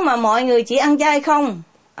 Nếu mà mọi người chỉ ăn chay không,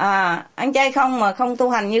 ăn chay không mà không tu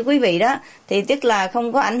hành như quý vị đó, thì tức là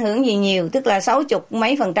không có ảnh hưởng gì nhiều, tức là 60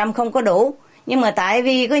 mấy % không có đủ. Nhưng mà tại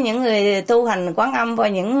vì có những người tu hành Quán Âm và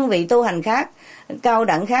những vị tu hành khác, cao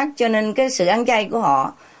đẳng khác, cho nên cái sự ăn chay của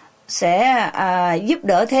họ sẽ giúp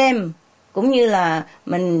đỡ thêm, cũng như là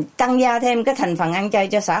mình tăng gia thêm cái thành phần ăn chay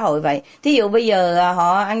cho xã hội vậy. Thí dụ bây giờ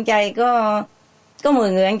họ ăn chay có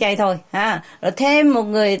 10 người ăn chay thôi, rồi thêm một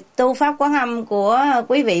người tu pháp Quán Âm của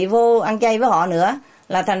quý vị vô ăn chay với họ nữa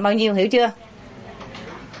là thành bao nhiêu, hiểu chưa?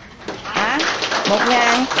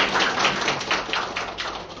 1.000.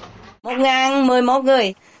 1.011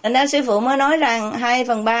 người. Thành ra sư phụ mới nói rằng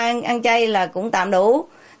 2/3 ăn chay là cũng tạm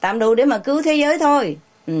đủ để mà cứu thế giới thôi.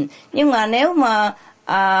 Nhưng mà nếu mà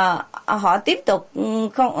họ tiếp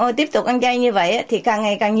tục ăn chay như vậy thì càng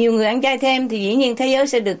ngày càng nhiều người ăn chay thêm thì dĩ nhiên thế giới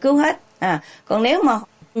sẽ được cứu hết. Còn nếu mà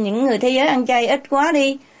những người thế giới ăn chay ít quá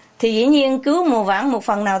đi thì dĩ nhiên cứu một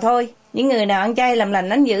phần nào thôi. Những người nào ăn chay làm lành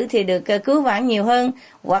đánh dữ thì được cứu vãn nhiều hơn,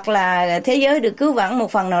 hoặc là thế giới được cứu vãn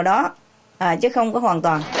một phần nào đó, chứ không có hoàn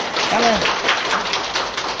toàn. Cảm ơn.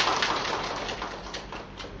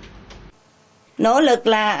 Nỗ lực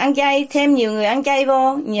là ăn chay, thêm nhiều người ăn chay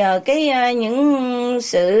vô, nhờ những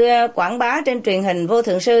sự quảng bá trên truyền hình Vô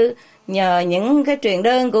Thượng Sư, nhờ những cái truyền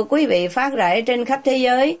đơn của quý vị phát rải trên khắp thế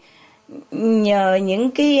giới, nhờ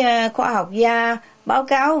những cái khoa học gia báo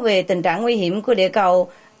cáo về tình trạng nguy hiểm của địa cầu,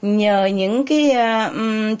 nhờ những cái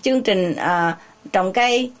chương trình trồng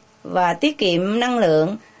cây và tiết kiệm năng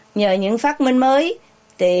lượng, nhờ những phát minh mới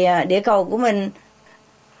thì địa cầu của mình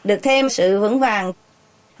được thêm sự vững vàng.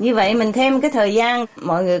 Như vậy mình thêm cái thời gian,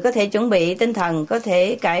 mọi người có thể chuẩn bị tinh thần, có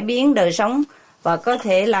thể cải biến đời sống và có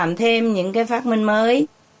thể làm thêm những cái phát minh mới.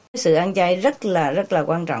 Sự ăn chay rất là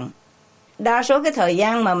quan trọng. Đa số cái thời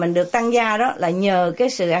gian mà mình được tăng gia đó là nhờ cái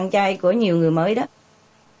sự ăn chay của nhiều người mới đó.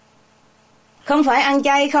 Không phải ăn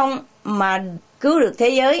chay không mà cứu được thế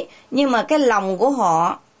giới, nhưng mà cái lòng của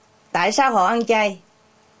họ, tại sao họ ăn chay?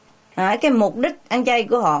 Cái mục đích ăn chay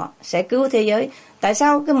của họ sẽ cứu thế giới. Tại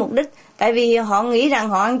sao cái mục đích? Tại vì họ nghĩ rằng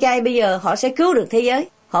họ ăn chay bây giờ họ sẽ cứu được thế giới.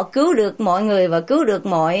 Họ cứu được mọi người và cứu được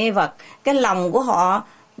mọi vật. Cái lòng của họ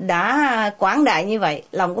đã quảng đại như vậy,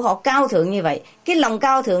 lòng của họ cao thượng như vậy. Cái lòng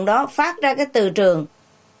cao thượng đó phát ra cái từ trường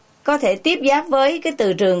có thể tiếp giáp với cái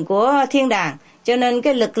từ trường của thiên đàng. Cho nên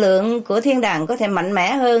cái lực lượng của thiên đàng có thể mạnh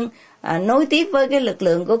mẽ hơn, nối tiếp với cái lực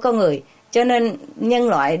lượng của con người. Cho nên nhân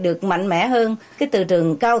loại được mạnh mẽ hơn. Cái từ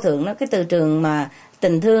trường cao thượng đó, cái từ trường mà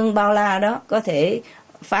tình thương bao la đó có thể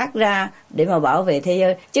phát ra để mà bảo vệ thế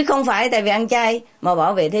giới. Chứ không phải tại vì ăn chay mà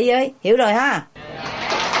bảo vệ thế giới. Hiểu rồi ha?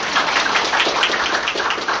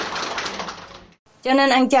 Cho nên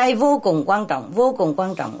ăn chay vô cùng quan trọng, vô cùng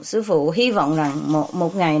quan trọng. Sư phụ hy vọng rằng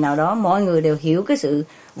một ngày nào đó mọi người đều hiểu cái sự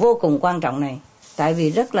vô cùng quan trọng này. Tại vì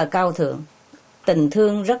rất là cao thượng, tình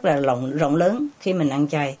thương rất là rộng lớn khi mình ăn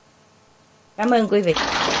chay. Cảm ơn quý vị.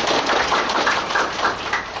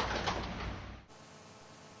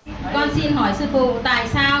 Con xin hỏi sư phụ, tại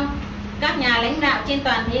sao các nhà lãnh đạo trên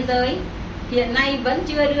toàn thế giới hiện nay vẫn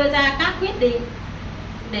chưa đưa ra các quyết định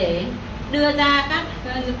để đưa ra các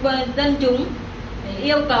dân chúng, để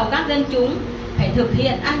yêu cầu các dân chúng phải thực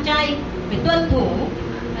hiện ăn chay, phải tuân thủ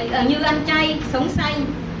như ăn chay, sống xanh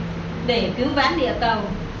để cứu vãn địa cầu?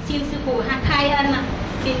 Xin sư phụ khai ân ạ.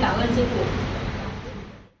 Xin cảm ơn sư phụ.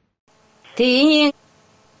 Thì dĩ nhiên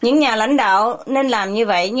những nhà lãnh đạo nên làm như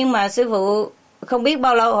vậy, nhưng mà sư phụ không biết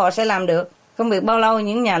bao lâu họ sẽ làm được. Không biết bao lâu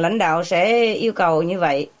những nhà lãnh đạo sẽ yêu cầu như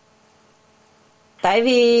vậy. Tại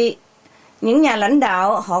vì những nhà lãnh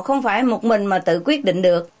đạo họ không phải một mình mà tự quyết định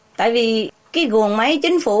được. Tại vì cái guồng máy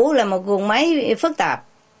chính phủ là một guồng máy phức tạp.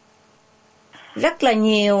 Rất là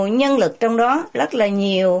nhiều nhân lực trong đó, rất là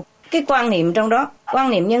nhiều cái quan niệm trong đó. Quan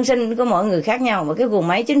niệm nhân sinh của mỗi người khác nhau, và cái guồng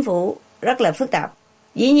máy chính phủ rất là phức tạp.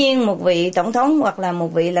 Dĩ nhiên một vị tổng thống hoặc là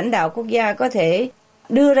một vị lãnh đạo quốc gia có thể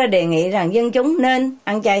đưa ra đề nghị rằng dân chúng nên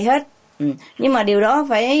ăn chay hết. Nhưng mà điều đó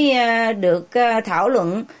phải được thảo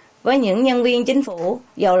luận với những nhân viên chính phủ,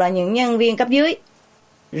 dầu là những nhân viên cấp dưới.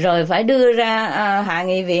 Rồi phải đưa ra hạ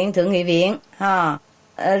nghị viện, thượng nghị viện.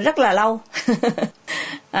 Rất là lâu.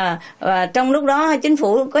 Và trong lúc đó chính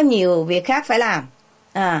phủ có nhiều việc khác phải làm.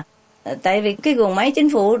 Tại vì cái guồng máy chính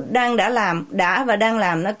phủ đã và đang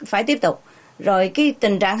làm nó phải tiếp tục. Rồi cái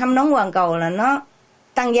tình trạng hâm nóng toàn cầu là nó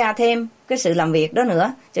tăng gia thêm cái sự làm việc đó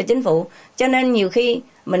nữa cho chính phủ. Cho nên nhiều khi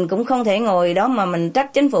mình cũng không thể ngồi đó mà mình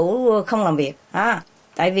trách chính phủ không làm việc.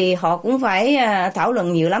 Tại vì họ cũng phải thảo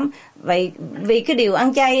luận nhiều lắm. Vậy vì cái điều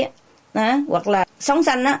ăn chay hoặc là sống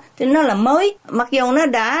xanh á thì nó là mới, mặc dù nó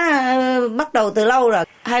đã bắt đầu từ lâu rồi,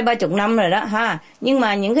 20-30 năm rồi đó ha. Nhưng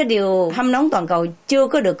mà những cái điều hâm nóng toàn cầu chưa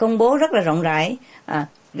có được công bố rất là rộng rãi.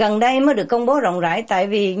 Gần đây mới được công bố rộng rãi, tại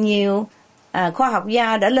vì nhiều khoa học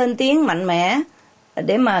gia đã lên tiếng mạnh mẽ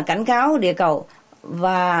để mà cảnh cáo địa cầu,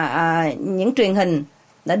 và những truyền hình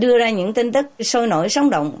đã đưa ra những tin tức sôi nổi sống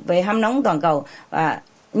động về hâm nóng toàn cầu, và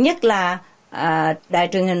nhất là đài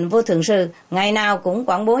truyền hình Vô Thượng Sư ngày nào cũng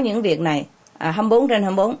quảng bố những việc này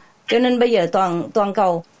 24/24. Cho nên bây giờ toàn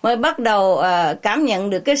cầu mới bắt đầu cảm nhận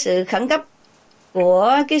được cái sự khẩn cấp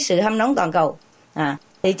của cái sự hâm nóng toàn cầu.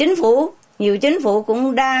 Thì nhiều chính phủ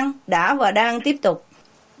cũng đã và đang tiếp tục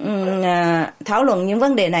thảo luận những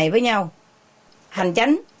vấn đề này với nhau. Hành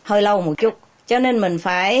chánh hơi lâu một chút, cho nên mình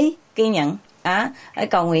phải kiên nhẫn. Hãy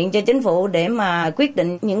cầu nguyện cho chính phủ để mà quyết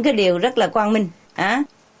định những cái điều rất là quang minh.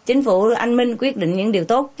 Chính phủ anh minh quyết định những điều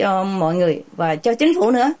tốt cho mọi người và cho chính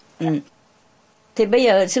phủ nữa. Thì bây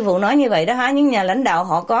giờ sư phụ nói như vậy đó những nhà lãnh đạo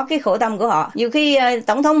họ có cái khổ tâm của họ. Nhiều khi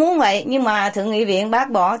tổng thống muốn vậy nhưng mà thượng nghị viện bác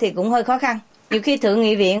bỏ thì cũng hơi khó khăn. Nhiều khi thượng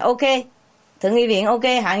nghị viện ok,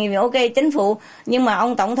 hạ nghị viện ok, chính phủ, nhưng mà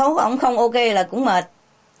ông tổng thống ông không ok là cũng mệt.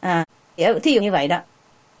 Thí dụ như vậy đó.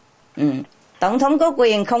 Tổng thống có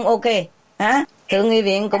quyền không ok, thượng nghị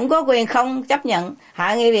viện cũng có quyền không chấp nhận,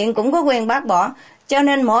 hạ nghị viện cũng có quyền bác bỏ. Cho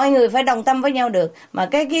nên mọi người phải đồng tâm với nhau được. Mà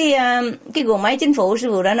cái guồng máy chính phủ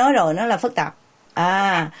sư phụ đã nói rồi, nó là phức tạp.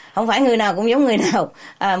 Không phải người nào cũng giống người nào.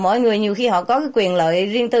 Mọi người nhiều khi họ có cái quyền lợi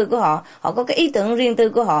riêng tư của họ, họ có cái ý tưởng riêng tư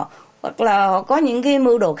của họ, hoặc là họ có những cái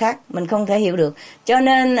mưu đồ khác mình không thể hiểu được. Cho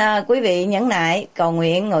nên quý vị nhẫn nại, cầu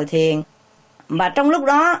nguyện, ngồi thiền. Và trong lúc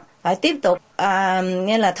đó phải tiếp tục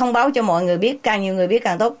nghĩa là thông báo cho mọi người biết, càng nhiều người biết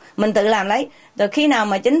càng tốt. Mình tự làm lấy. Rồi khi nào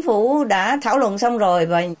mà chính phủ đã thảo luận xong rồi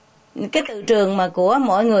và cái từ trường mà của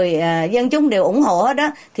mọi người dân chúng đều ủng hộ hết đó,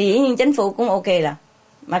 thì dĩ nhiên chính phủ cũng ok là.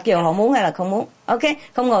 Mặc dù họ muốn hay là không muốn. Ok,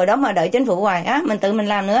 không ngồi đó mà đợi chính phủ hoài. Mình tự mình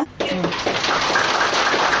làm nữa.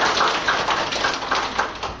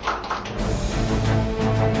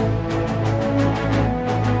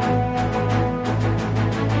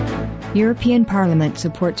 European Parliament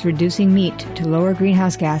supports reducing meat to lower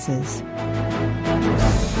greenhouse gases.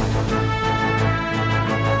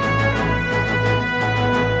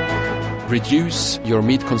 Reduce your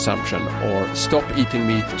meat consumption or stop eating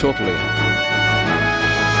meat totally.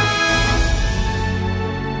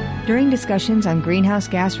 During discussions on greenhouse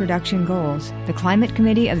gas reduction goals, the Climate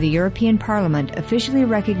Committee of the European Parliament officially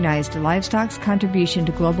recognized livestock's contribution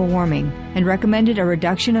to global warming and recommended a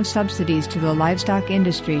reduction of subsidies to the livestock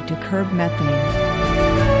industry to curb methane.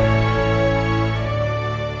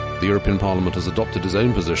 The European Parliament has adopted its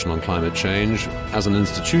own position on climate change as an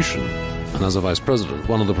institution. And as a Vice President,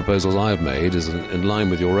 one of the proposals I have made is in line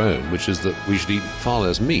with your own, which is that we should eat far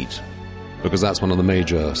less meat, because that's one of the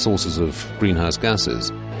major sources of greenhouse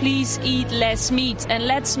gases. Please eat less meat, and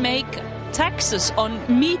let's make taxes on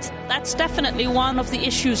meat. That's definitely one of the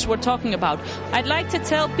issues we're talking about. I'd like to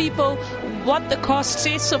tell people what the cost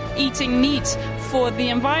is of eating meat for the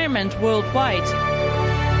environment worldwide.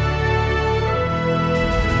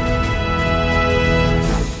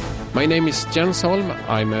 My name is Jens Holm.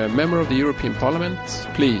 I'm a member of the European Parliament.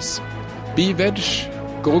 Please, be veg,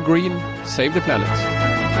 go green, save the planet.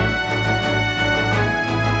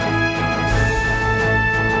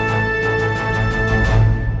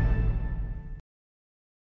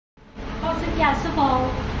 Con xin chào sư phụ.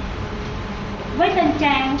 Với tình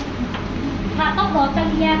trạng và tốc độ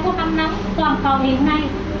tăng gia của ấm nóng toàn cầu hiện nay,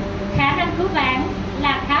 khả năng cứu vãn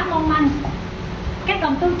là khá mong manh. Các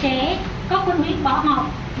đồng tu trẻ có khuynh hướng bỏ học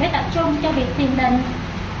để tập trung cho việc thiền định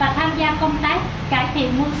và tham gia công tác cải thiện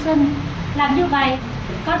mưu sinh. Làm như vậy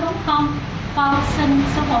có đúng không? Con xin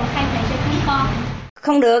sư phụ khai thị cho chúng con.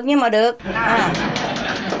 Không được nhưng mà được.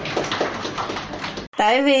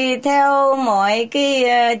 Tại vì theo mọi cái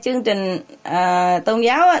chương trình tôn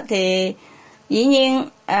giáo thì dĩ nhiên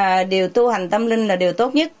điều tu hành tâm linh là điều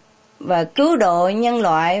tốt nhất, và cứu độ nhân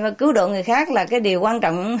loại và cứu độ người khác là cái điều quan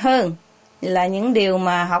trọng hơn là những điều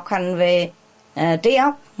mà học hành về trí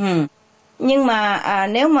óc. Nhưng mà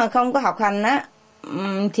nếu mà không có học hành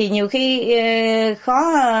thì nhiều khi khó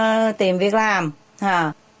tìm việc làm.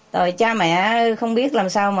 Rồi cha mẹ không biết làm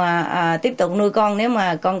sao mà tiếp tục nuôi con nếu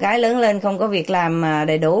mà con cái lớn lên không có việc làm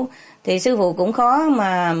đầy đủ, thì sư phụ cũng khó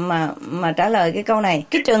mà trả lời cái câu này.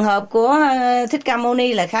 Cái trường hợp của Thích Ca Mâu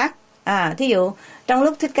Ni là khác. Thí dụ trong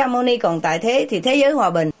lúc Thích Ca Mâu Ni còn tại thế thì thế giới hòa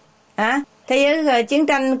bình, thế giới chiến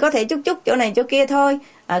tranh có thể chút chỗ này chỗ kia thôi,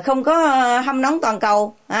 không có hâm nóng toàn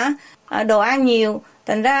cầu, đồ ăn nhiều,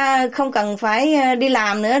 thành ra không cần phải đi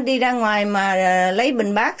làm nữa, đi ra ngoài mà lấy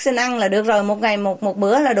bình bát xin ăn là được rồi, một ngày một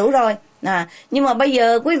bữa là đủ rồi. Nhưng mà bây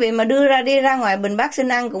giờ quý vị mà đi ra ngoài bình bát xin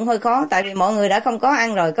ăn cũng hơi khó, tại vì mọi người đã không có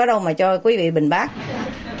ăn rồi, có đâu mà cho quý vị bình bát.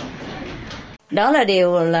 Đó là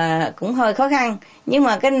điều là cũng hơi khó khăn. Nhưng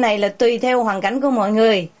mà cái này là tùy theo hoàn cảnh của mọi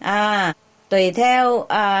người, tùy theo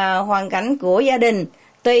hoàn cảnh của gia đình,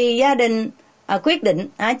 tùy gia đình quyết định,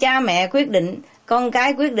 cha mẹ quyết định, con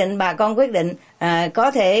cái quyết định, bà con quyết định.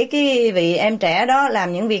 Có thể cái vị em trẻ đó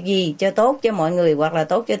làm những việc gì cho tốt cho mọi người hoặc là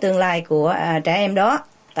tốt cho tương lai của trẻ em đó.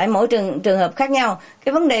 Tại mỗi trường hợp khác nhau.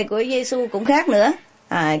 Cái vấn đề của Giêsu cũng khác nữa.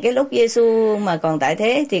 Cái lúc Giêsu mà còn tại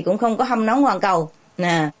thế thì cũng không có hâm nóng hoàn cầu.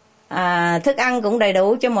 Thức ăn cũng đầy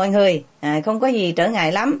đủ cho mọi người, không có gì trở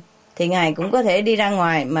ngại lắm. Thì Ngài cũng có thể đi ra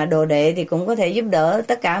ngoài, mà đồ đệ thì cũng có thể giúp đỡ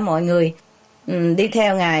tất cả mọi người đi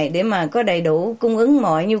theo Ngài để mà có đầy đủ cung ứng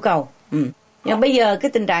mọi nhu cầu. Nhưng bây giờ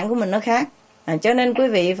cái tình trạng của mình nó khác. Cho nên quý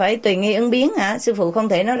vị phải tùy nghi ứng biến hả. Sư phụ không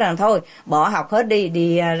thể nói rằng thôi bỏ học hết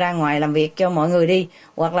đi ra ngoài làm việc cho mọi người đi,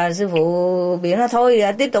 hoặc là sư phụ biểu nó thôi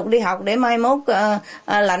tiếp tục đi học để mai mốt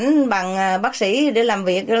lãnh bằng bác sĩ để làm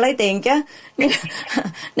việc lấy tiền chứ.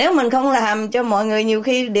 Nếu mình không làm cho mọi người, nhiều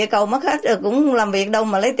khi địa cầu mất hết rồi cũng làm việc đâu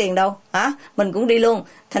mà lấy tiền đâu hả, mình cũng đi luôn.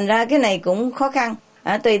 Thành ra cái này cũng khó khăn,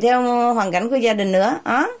 tùy theo hoàn cảnh của gia đình nữa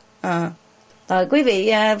Rồi quý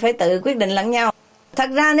vị phải tự quyết định lẫn nhau. Thật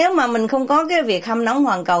ra nếu mà mình không có cái việc hâm nóng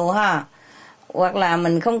hoàn cầu ha, hoặc là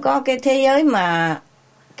mình không có cái thế giới mà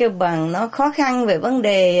kêu bằng nó khó khăn về vấn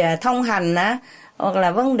đề thông hành á, hoặc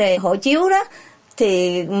là vấn đề hộ chiếu đó,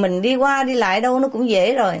 thì mình đi qua đi lại đâu nó cũng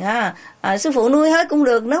dễ rồi ha. Sư phụ nuôi hết cũng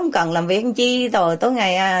được, nó không cần làm việc chi tối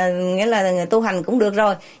ngày nghĩa là tu hành cũng được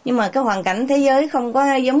rồi. Nhưng mà cái hoàn cảnh thế giới không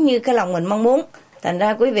có giống như cái lòng mình mong muốn. Thành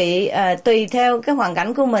ra quý vị tùy theo cái hoàn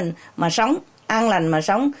cảnh của mình mà sống, an lành mà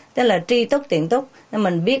sống, tức là tri túc tiện túc. Nên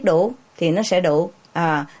mình biết đủ thì nó sẽ đủ.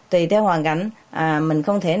 Tùy theo hoàn cảnh, mình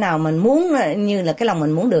không thể nào mình muốn như là cái lòng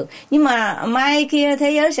mình muốn được. Nhưng mà mai kia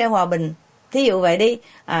thế giới sẽ hòa bình, thí dụ vậy đi,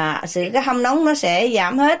 cái hâm nóng nó sẽ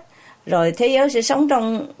giảm hết, rồi thế giới sẽ sống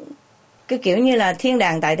trong cái kiểu như là thiên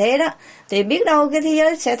đàng tại thế đó. Thì biết đâu cái thế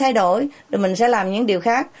giới sẽ thay đổi, rồi mình sẽ làm những điều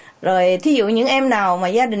khác. Rồi thí dụ những em nào mà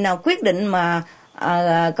gia đình nào quyết định mà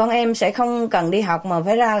con em sẽ không cần đi học mà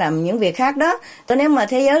phải ra làm những việc khác đó, tôi nếu mà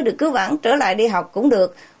thế giới được cứu vãn trở lại đi học cũng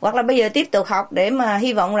được, hoặc là bây giờ tiếp tục học để mà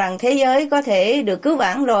hy vọng rằng thế giới có thể được cứu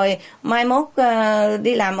vãn, rồi mai mốt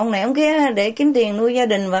đi làm ông này ông kia để kiếm tiền nuôi gia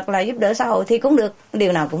đình hoặc là giúp đỡ xã hội thì cũng được.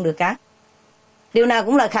 Điều nào cũng được cả, điều nào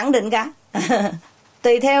cũng là khẳng định cả.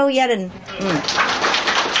 Tùy theo gia đình.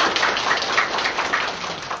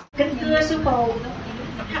 Kính thưa sư phụ,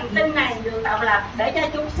 hành tinh này được tạo lập để cho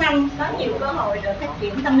chúng sanh có nhiều cơ hội được phát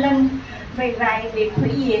triển tâm linh. Vì vậy, việc hủy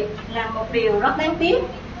diệt là một điều rất đáng tiếc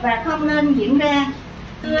và không nên diễn ra.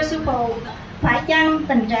 Thưa sư phụ, phải chăng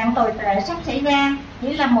tình trạng tồi tệ sắp xảy ra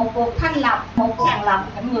chỉ là một cuộc thanh lọc, một sàng lọc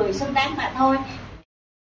những người xứng đáng mà thôi?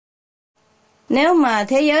 Nếu mà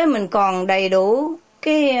thế giới mình còn đầy đủ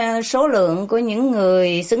cái số lượng của những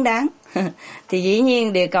người xứng đáng thì dĩ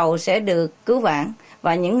nhiên địa cầu sẽ được cứu vãn,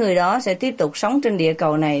 và những người đó sẽ tiếp tục sống trên địa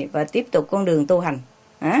cầu này và tiếp tục con đường tu hành.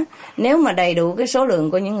 Nếu mà đầy đủ cái số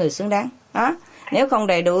lượng của những người xứng đáng. Nếu không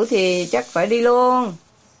đầy đủ thì chắc phải đi luôn.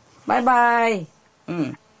 Bye bye.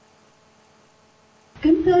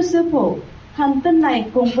 Kính thưa sư phụ, hành tinh này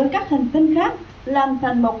cùng với các hành tinh khác làm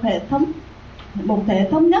thành một thể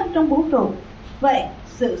thống nhất trong vũ trụ. Vậy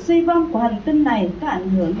sự suy vong của hành tinh này có ảnh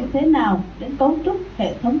hưởng như thế nào đến cấu trúc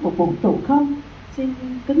hệ thống của vũ trụ không? Xin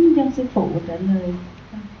kính dân sư phụ trả lời.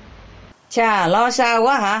 Chà, lo sao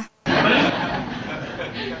quá hả?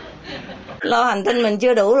 Lo hành tinh mình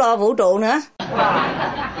chưa đủ, lo vũ trụ nữa.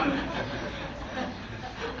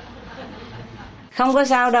 Không có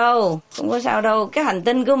sao đâu, không có sao đâu. Cái hành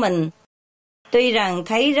tinh của mình tuy rằng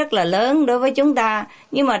thấy rất là lớn đối với chúng ta,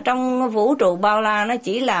 nhưng mà trong vũ trụ bao la nó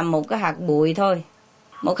chỉ là một cái hạt bụi thôi.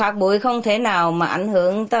 Một hạt bụi không thể nào mà ảnh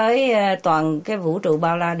hưởng tới toàn cái vũ trụ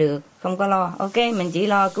bao la được. Không có lo. Ok, mình chỉ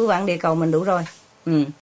lo cứu vãn địa cầu mình đủ rồi.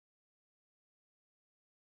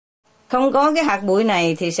 Không có cái hạt bụi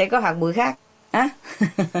này thì sẽ có hạt bụi khác.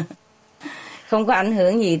 Không có ảnh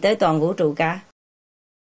hưởng gì tới toàn vũ trụ cả.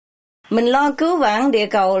 Mình lo cứu vãn địa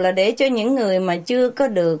cầu là để cho những người mà chưa có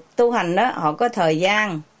được tu hành đó, họ có thời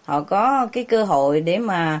gian, họ có cái cơ hội để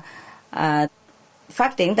mà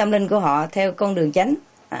phát triển tâm linh của họ theo con đường chánh.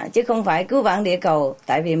 Chứ không phải cứu vãn địa cầu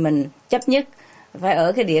tại vì mình chấp nhất phải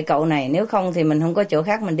ở cái địa cầu này, nếu không thì mình không có chỗ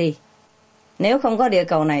khác mình đi. Nếu không có địa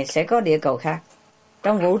cầu này sẽ có địa cầu khác.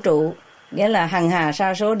 Trong vũ trụ nghĩa là hằng hà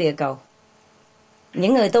sa số địa cầu.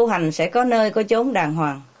 Những người tu hành sẽ có nơi có chốn đàng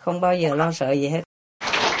hoàng, không bao giờ lo sợ gì hết.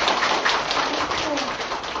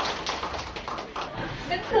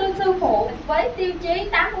 Kính thưa sư phụ, với tiêu chí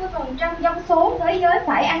 80% dân số thế giới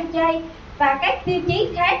phải ăn chay và các tiêu chí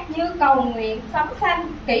khác như cầu nguyện, sống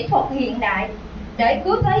xanh, kỹ thuật hiện đại để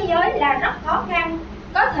cứu thế giới là rất khó khăn,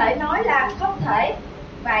 có thể nói là không thể.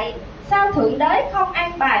 Vậy sao Thượng Đế không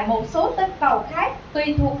an bài một số tinh cầu khác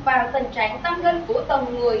tùy thuộc vào tình trạng tâm linh của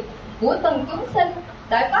từng người, của từng chúng sinh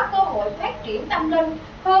để có cơ hội phát triển tâm linh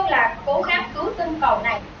hơn là cố gắng cứu tinh cầu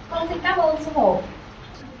này? Con xin cảm ơn sư phụ.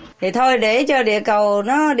 Thì thôi để cho địa cầu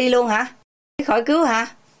nó đi luôn hả? Khỏi cứu hả?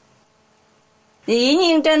 Thì dĩ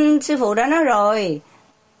nhiên sư phụ đã nói rồi,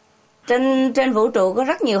 trên vũ trụ có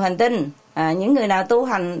rất nhiều hành tinh. Những người nào tu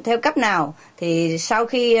hành theo cấp nào thì sau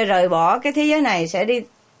khi rời bỏ cái thế giới này sẽ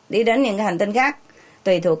đi đến những cái hành tinh khác,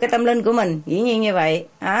 tùy thuộc cái tâm linh của mình, dĩ nhiên như vậy.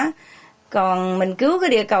 Còn mình cứu cái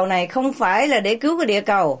địa cầu này không phải là để cứu cái địa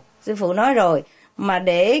cầu, sư phụ nói rồi, mà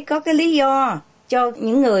để có cái lý do cho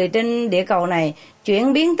những người trên địa cầu này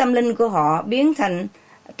chuyển biến tâm linh của họ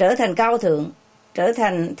trở thành cao thượng, trở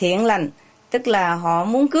thành thiện lành, tức là họ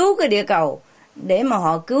muốn cứu cái địa cầu để mà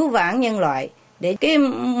họ cứu vãn nhân loại, để cái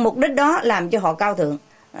mục đích đó làm cho họ cao thượng.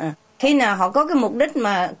 Khi nào họ có cái mục đích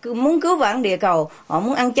mà muốn cứu vãn địa cầu, họ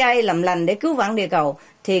muốn ăn chay làm lành để cứu vãn địa cầu,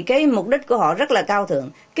 thì cái mục đích của họ rất là cao thượng.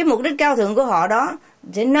 Cái mục đích cao thượng của họ đó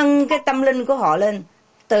sẽ nâng cái tâm linh của họ lên,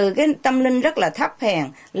 từ cái tâm linh rất là thấp hèn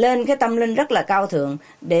lên cái tâm linh rất là cao thượng,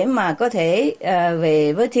 để mà có thể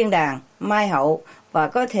về với thiên đàng mai hậu và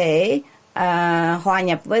có thể hòa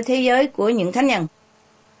nhập với thế giới của những thánh nhân.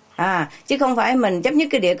 Chứ không phải mình chấp nhất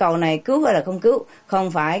cái địa cầu này cứu hay là không cứu.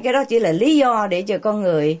 Không phải, cái đó chỉ là lý do để cho con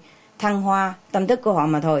người thăng hoa tâm thức của họ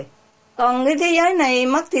mà thôi. Còn cái thế giới này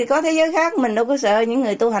mất thì có thế giới khác, mình đâu có sợ. Những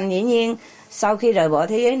người tu hành dĩ nhiên sau khi rời bỏ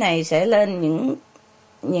thế giới này sẽ lên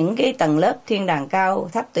những cái tầng lớp thiên đàng cao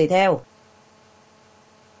thấp tùy theo.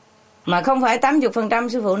 Mà không phải 80%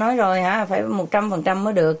 sư phụ nói rồi hả, phải 100%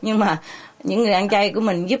 mới được. Nhưng mà những người ăn chay của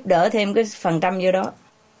mình giúp đỡ thêm cái phần trăm vô đó,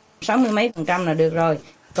 60 mấy % là được rồi.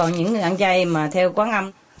 Còn những người ăn chay mà theo quán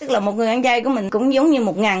âm, tức là một người ăn chay của mình cũng giống như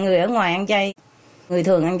 1.000 người ở ngoài ăn chay, người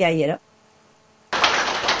thường ăn chay vậy đó.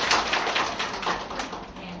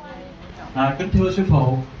 Kính thưa sư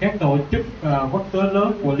phụ, các tổ chức quốc tế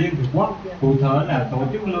lớn của Liên Hiệp Quốc, cụ thể là Tổ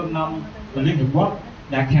chức Lương Năm và Liên Hiệp Quốc,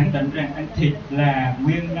 đã khẳng định rằng ăn thịt là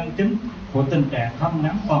nguyên nhân chính của tình trạng hâm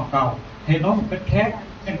nóng toàn cầu. Hay nói một cách khác,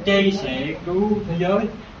 ăn chay sẽ cứu thế giới.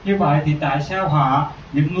 Như vậy thì tại sao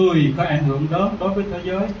những người có ảnh hưởng lớn đối với thế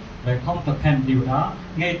giới lại không thực hành điều đó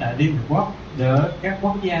ngay tại Liên Hiệp Quốc để các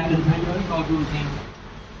quốc gia trên thế giới coi gương theo?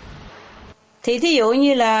 Thì thí dụ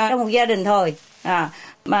như là trong một gia đình thôi,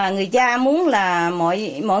 mà người cha muốn là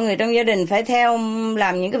mọi người trong gia đình phải theo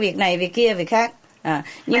làm những cái việc này, việc kia, việc khác.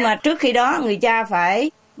 Nhưng mà trước khi đó người cha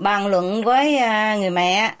phải bàn luận với người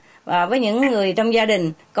mẹ và với những người trong gia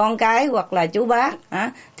đình, con cái hoặc là chú bác,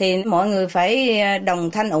 thì mọi người phải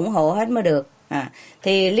đồng thanh ủng hộ hết mới được.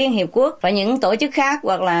 Thì Liên Hiệp Quốc và những tổ chức khác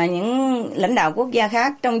hoặc là những lãnh đạo quốc gia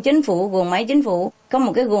khác trong chính phủ, guồng máy chính phủ có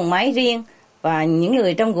một cái guồng máy riêng, và những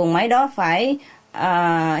người trong guồng máy đó phải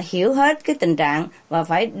hiểu hết cái tình trạng và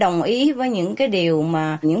phải đồng ý với những cái điều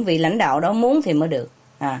mà những vị lãnh đạo đó muốn thì mới được.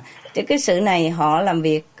 Thì cái sự này họ làm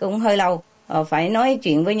việc cũng hơi lâu, phải nói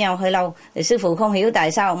chuyện với nhau hơi lâu. Thì sư phụ không hiểu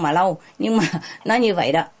tại sao mà lâu, nhưng mà nó như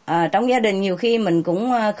vậy đó. Trong gia đình nhiều khi mình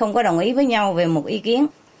cũng không có đồng ý với nhau về một ý kiến,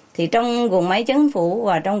 thì trong guồng máy chính phủ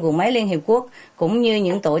và trong guồng máy Liên Hiệp Quốc cũng như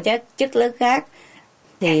những tổ chức lớn khác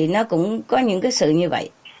thì nó cũng có những cái sự như vậy.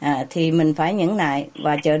 Thì mình phải nhẫn nại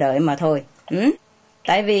và chờ đợi mà thôi.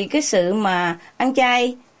 Tại vì cái sự mà ăn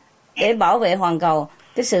chay để bảo vệ hoàn cầu,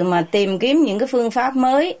 cái sự mà tìm kiếm những cái phương pháp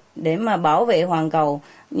mới để mà bảo vệ hoàn cầu,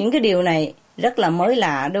 những cái điều này rất là mới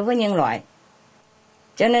lạ đối với nhân loại.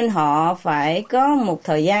 Cho nên họ phải có một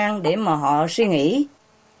thời gian để mà họ suy nghĩ,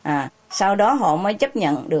 sau đó họ mới chấp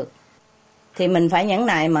nhận được. Thì mình phải nhẫn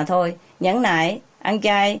nại mà thôi. Nhẫn nại, ăn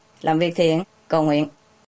chay, làm việc thiện, cầu nguyện.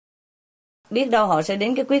 Biết đâu họ sẽ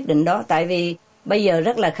đến cái quyết định đó. Tại vì bây giờ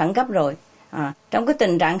rất là khẩn cấp rồi. Trong cái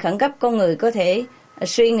tình trạng khẩn cấp, con người có thể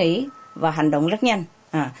suy nghĩ và hành động rất nhanh.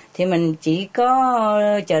 Thì mình chỉ có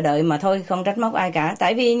chờ đợi mà thôi, không trách móc ai cả.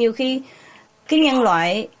 Tại vì nhiều khi cái nhân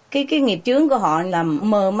loại, cái nghiệp chướng của họ làm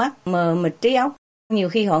mờ mắt, mờ mịt trí óc. Nhiều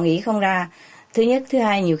khi họ nghĩ không ra. Thứ nhất, thứ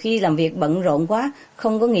hai, nhiều khi làm việc bận rộn quá,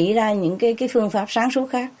 không có nghĩ ra những cái phương pháp sáng suốt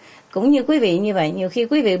khác. Cũng như quý vị như vậy, nhiều khi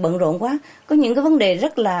quý vị bận rộn quá, có những cái vấn đề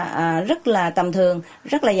rất là tầm thường,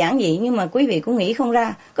 rất là giản dị, nhưng mà quý vị cũng nghĩ không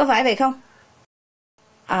ra. Có phải vậy không?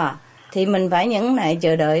 Thì mình phải nhẫn nại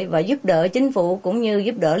chờ đợi và giúp đỡ chính phủ cũng như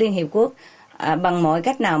giúp đỡ Liên Hiệp Quốc bằng mọi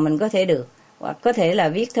cách nào mình có thể được. Hoặc có thể là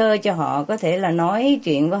viết thơ cho họ, có thể là nói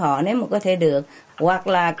chuyện với họ nếu mà có thể được. Hoặc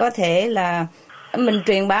là có thể là mình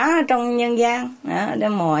truyền bá trong nhân gian để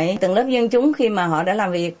mọi tầng lớp dân chúng, khi mà họ đã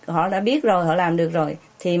làm việc, họ đã biết rồi, họ làm được rồi,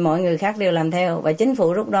 thì mọi người khác đều làm theo. Và chính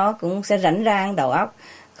phủ lúc đó cũng sẽ rảnh rang đầu óc,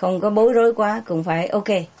 không có bối rối quá, cũng phải ok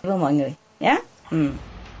với mọi người nhé.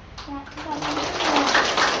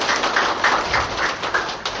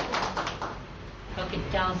 Kính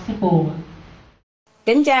chào sư phụ.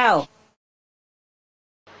 Kính chào.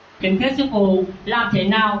 Kính thưa sư phụ, làm thế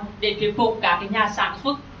nào để thuyết phục các cái nhà sản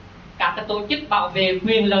xuất, các cái tổ chức bảo vệ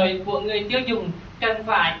quyền lợi của người tiêu dùng cần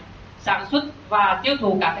phải sản xuất và tiêu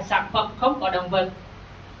thụ các cái sản phẩm không có động vật,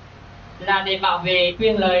 là để bảo vệ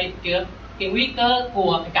quyền lợi trước cái nguy cơ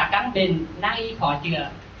của các căn bệnh nan y khó chữa?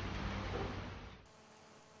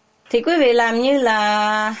 Thì quý vị làm như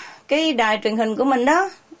là cái đài truyền hình của mình đó,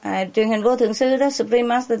 truyền hình vô thượng sư đó, Supreme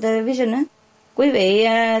Master Television đó. Quý vị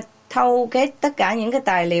thâu kết tất cả những cái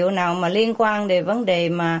tài liệu nào mà liên quan đến vấn đề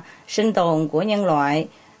mà sinh tồn của nhân loại,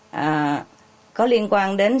 có liên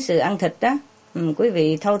quan đến sự ăn thịt đó. Quý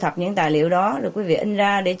vị thu thập những tài liệu đó rồi quý vị in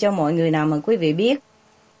ra để cho mọi người nào mà quý vị biết,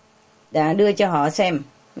 đã đưa cho họ xem,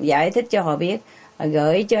 giải thích cho họ biết,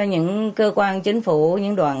 gửi cho những cơ quan chính phủ,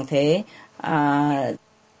 những đoàn thể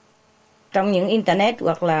trong những internet,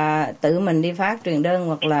 hoặc là tự mình đi phát truyền đơn,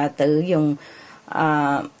 hoặc là tự dùng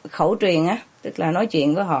khẩu truyền á, tức là nói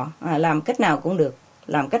chuyện với họ, làm cách nào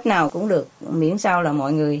cũng được, miễn sao là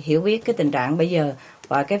mọi người hiểu biết cái tình trạng bây giờ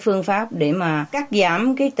và cái phương pháp để mà cắt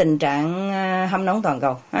giảm cái tình trạng hâm nóng toàn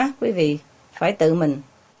cầu. Quý vị phải tự mình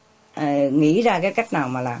nghĩ ra cái cách nào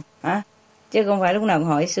mà làm, chứ không phải lúc nào cũng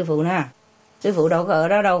hỏi sư phụ nữa. Sư phụ đâu có ở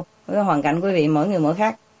đó đâu, cái hoàn cảnh quý vị mỗi người mỗi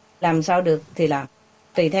khác, làm sao được thì làm,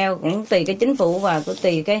 tùy theo, cũng tùy cái chính phủ và cũng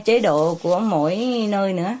tùy cái chế độ của mỗi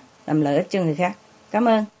nơi nữa, làm lợi ích cho người khác. Cảm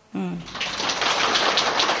ơn.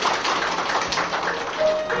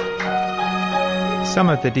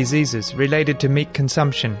 Some of the diseases related to meat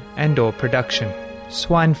consumption and or production: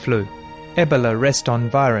 swine flu, Ebola reston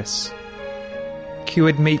virus.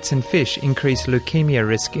 Cured meats and fish increase leukemia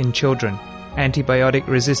risk in children.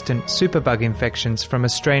 Antibiotic-resistant superbug infections from a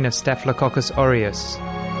strain of Staphylococcus aureus.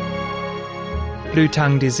 Blue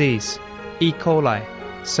tongue disease, E. coli,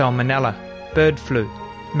 Salmonella, bird flu,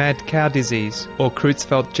 mad cow disease or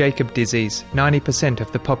Creutzfeldt-Jakob disease, 90%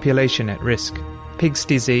 of the population at risk. Pig's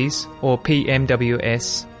disease or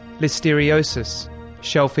PMWS, listeriosis,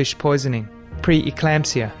 shellfish poisoning,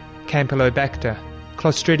 preeclampsia, Campylobacter,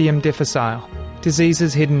 Clostridium difficile,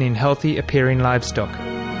 diseases hidden in healthy appearing livestock.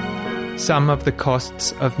 Some of the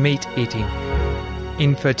costs of meat eating.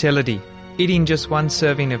 Infertility. Eating just one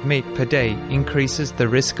serving of meat per day increases the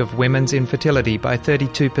risk of women's infertility by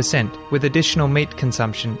 32%, with additional meat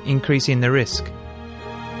consumption increasing the risk.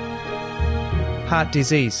 Heart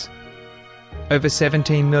disease. Over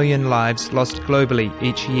 17 million lives lost globally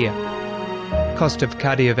each year. Cost of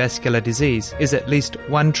cardiovascular disease is at least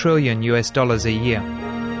 $1 trillion a year.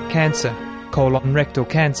 Cancer. Colon rectal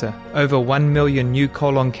cancer. Over 1 million new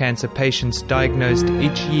colon cancer patients diagnosed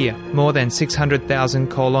each year, more than 600,000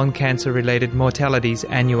 colon cancer-related mortalities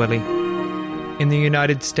annually. In the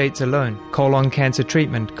United States alone, colon cancer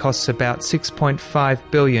treatment costs about $6.5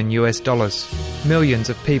 billion. Millions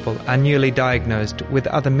of people are newly diagnosed with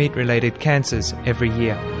other meat-related cancers every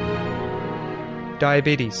year.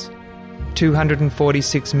 Diabetes.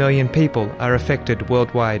 246 million people are affected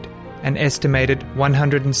worldwide. An estimated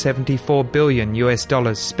 $174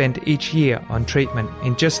 billion spent each year on treatment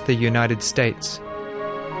in just the United States.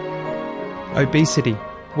 Obesity.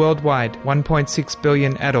 Worldwide, 1.6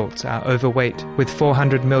 billion adults are overweight, with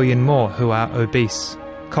 400 million more who are obese.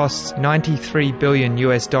 Costs $93 billion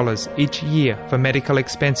each year for medical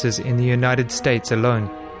expenses in the United States alone.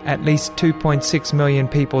 At least 2.6 million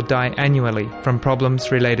people die annually from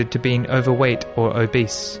problems related to being overweight or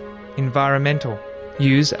obese. Environmental.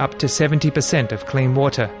 Use up to 70% of clean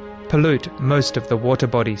water. Pollute most of the water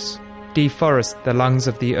bodies. Deforest the lungs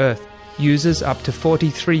of the earth. Uses up to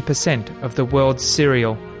 43% of the world's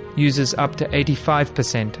cereal. Uses up to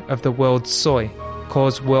 85% of the world's soy.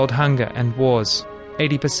 Cause world hunger and wars.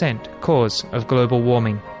 80% cause of global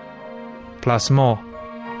warming. Plus more.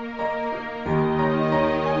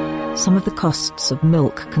 Some of the costs of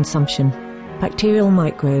milk consumption. Bacterial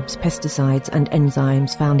microbes, pesticides and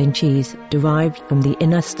enzymes found in cheese derived from the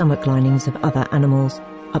inner stomach linings of other animals.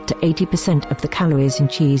 Up to 80% of the calories in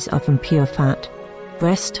cheese are from pure fat.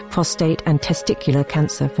 Breast, prostate and testicular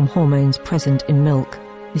cancer from hormones present in milk.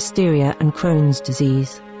 Listeria and Crohn's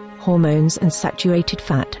disease. Hormones and saturated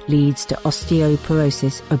fat leads to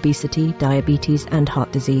osteoporosis, obesity, diabetes and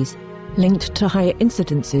heart disease. Linked to higher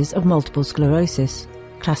incidences of multiple sclerosis.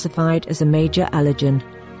 Classified as a major allergen.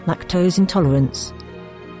 Lactose intolerance.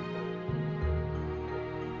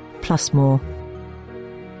 Plus more.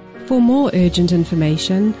 For more urgent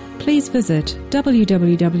information, please visit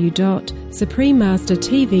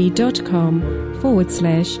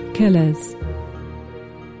www.suprememastertv.com/killers.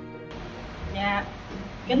 Dạ,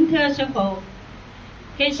 kính thưa sư phụ,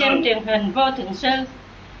 khi xem truyền hình Vô Thượng Sư,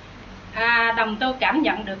 đồng tôi cảm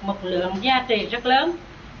nhận được một lượng giá trị rất lớn.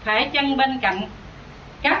 Phải chăng bên cạnh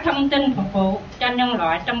các thông tin phục vụ cho nhân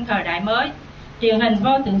loại trong thời đại mới, truyền hình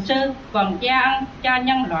Vô Thượng Sư còn gia ân cho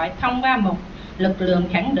nhân loại thông qua một lực lượng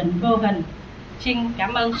khẳng định vô hình. Xin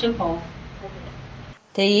cảm ơn sư phụ.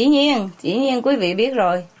 Thì dĩ nhiên quý vị biết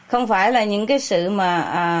rồi, không phải là những cái sự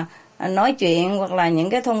mà nói chuyện hoặc là những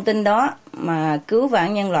cái thông tin đó mà cứu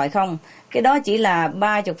vãn nhân loại không. Cái đó chỉ là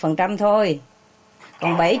 30% thôi.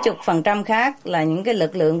 Còn 70% khác là những cái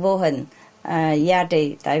lực lượng vô hình gia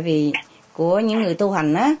trì. Tại vì của những người tu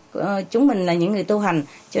hành á, chúng mình là những người tu hành,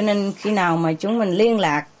 cho nên khi nào mà chúng mình liên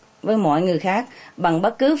lạc với mọi người khác bằng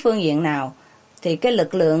bất cứ phương diện nào, thì cái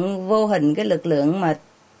lực lượng vô hình, cái lực lượng mà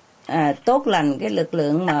tốt lành, cái lực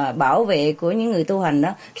lượng mà bảo vệ của những người tu hành đó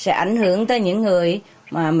sẽ ảnh hưởng tới những người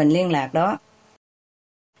mà mình liên lạc đó.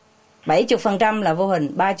 70% là vô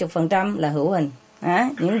hình, 30% là hữu hình.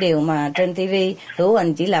 Những điều mà trên TV hữu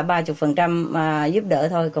hình chỉ là 30% mà giúp đỡ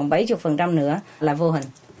thôi, còn 70% nữa là vô hình.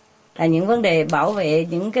 Là những vấn đề bảo vệ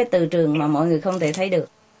những cái từ trường mà mọi người không thể thấy được,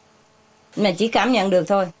 mà chỉ cảm nhận được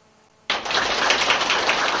thôi.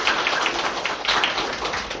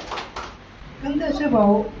 Kính thưa sư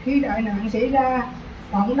phụ, khi đại nạn xảy ra,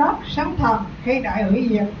 động đất, sóng thần hay đại hủy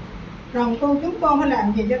diệt, đồng tu chúng con phải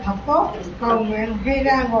làm gì cho thật tốt, cầu nguyện hay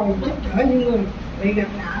ra ngồi giúp đỡ những người bị gặp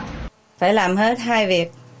nạn? Phải làm hết hai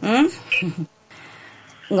việc.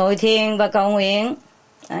 Ngồi thiền và cầu nguyện.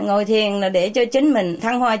 Ngồi thiền là để cho chính mình,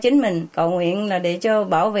 thăng hoa chính mình. Cầu nguyện là để cho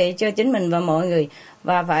bảo vệ cho chính mình và mọi người.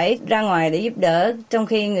 Và phải ra ngoài để giúp đỡ trong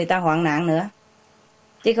khi người ta hoạn nạn nữa.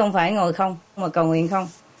 Chứ không phải ngồi không mà cầu nguyện không.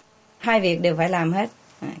 Hai việc đều phải làm hết.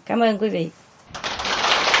 Cảm ơn quý vị.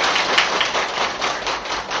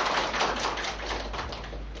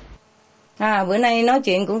 Bữa nay nói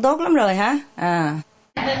chuyện cũng tốt lắm rồi hả?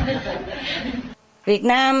 Việt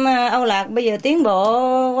Nam Âu Lạc bây giờ tiến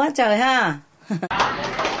bộ quá trời ha.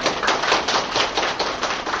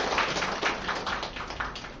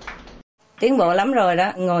 Tiến bộ lắm rồi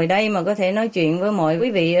đó. Ngồi đây mà có thể nói chuyện với mọi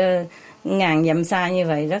quý vị ngàn dặm xa như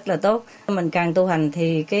vậy rất là tốt. Mình càng tu hành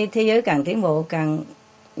thì cái thế giới càng tiến bộ, càng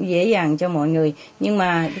dễ dàng cho mọi người. Nhưng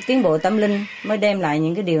mà tiến bộ tâm linh mới đem lại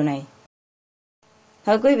những cái điều này.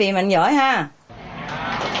 Thôi quý vị mạnh giỏi ha.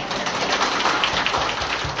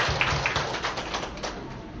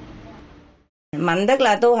 Mạnh tức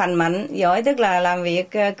là tu hành mạnh, giỏi tức là làm việc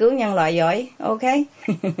cứu nhân loại giỏi. Ok.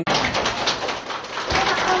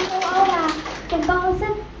 Chúng con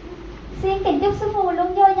xin kính chúc sư phụ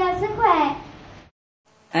luôn dồi dào sức khỏe.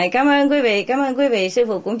 Cảm ơn quý vị, sư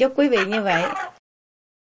phụ cũng chúc quý vị như vậy.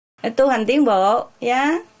 Tu hành tiến bộ,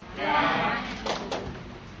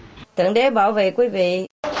 Thượng Đế bảo vệ quý vị.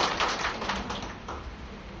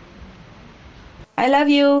 I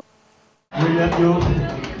love you. We love you.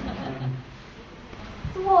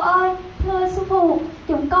 Sư phụ ơi, thưa sư phụ,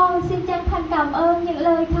 chúng con xin chân thành cảm ơn những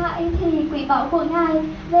lời khai thị quý báu của Ngài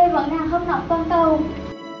về vấn nạn hâm nóng toàn cầu.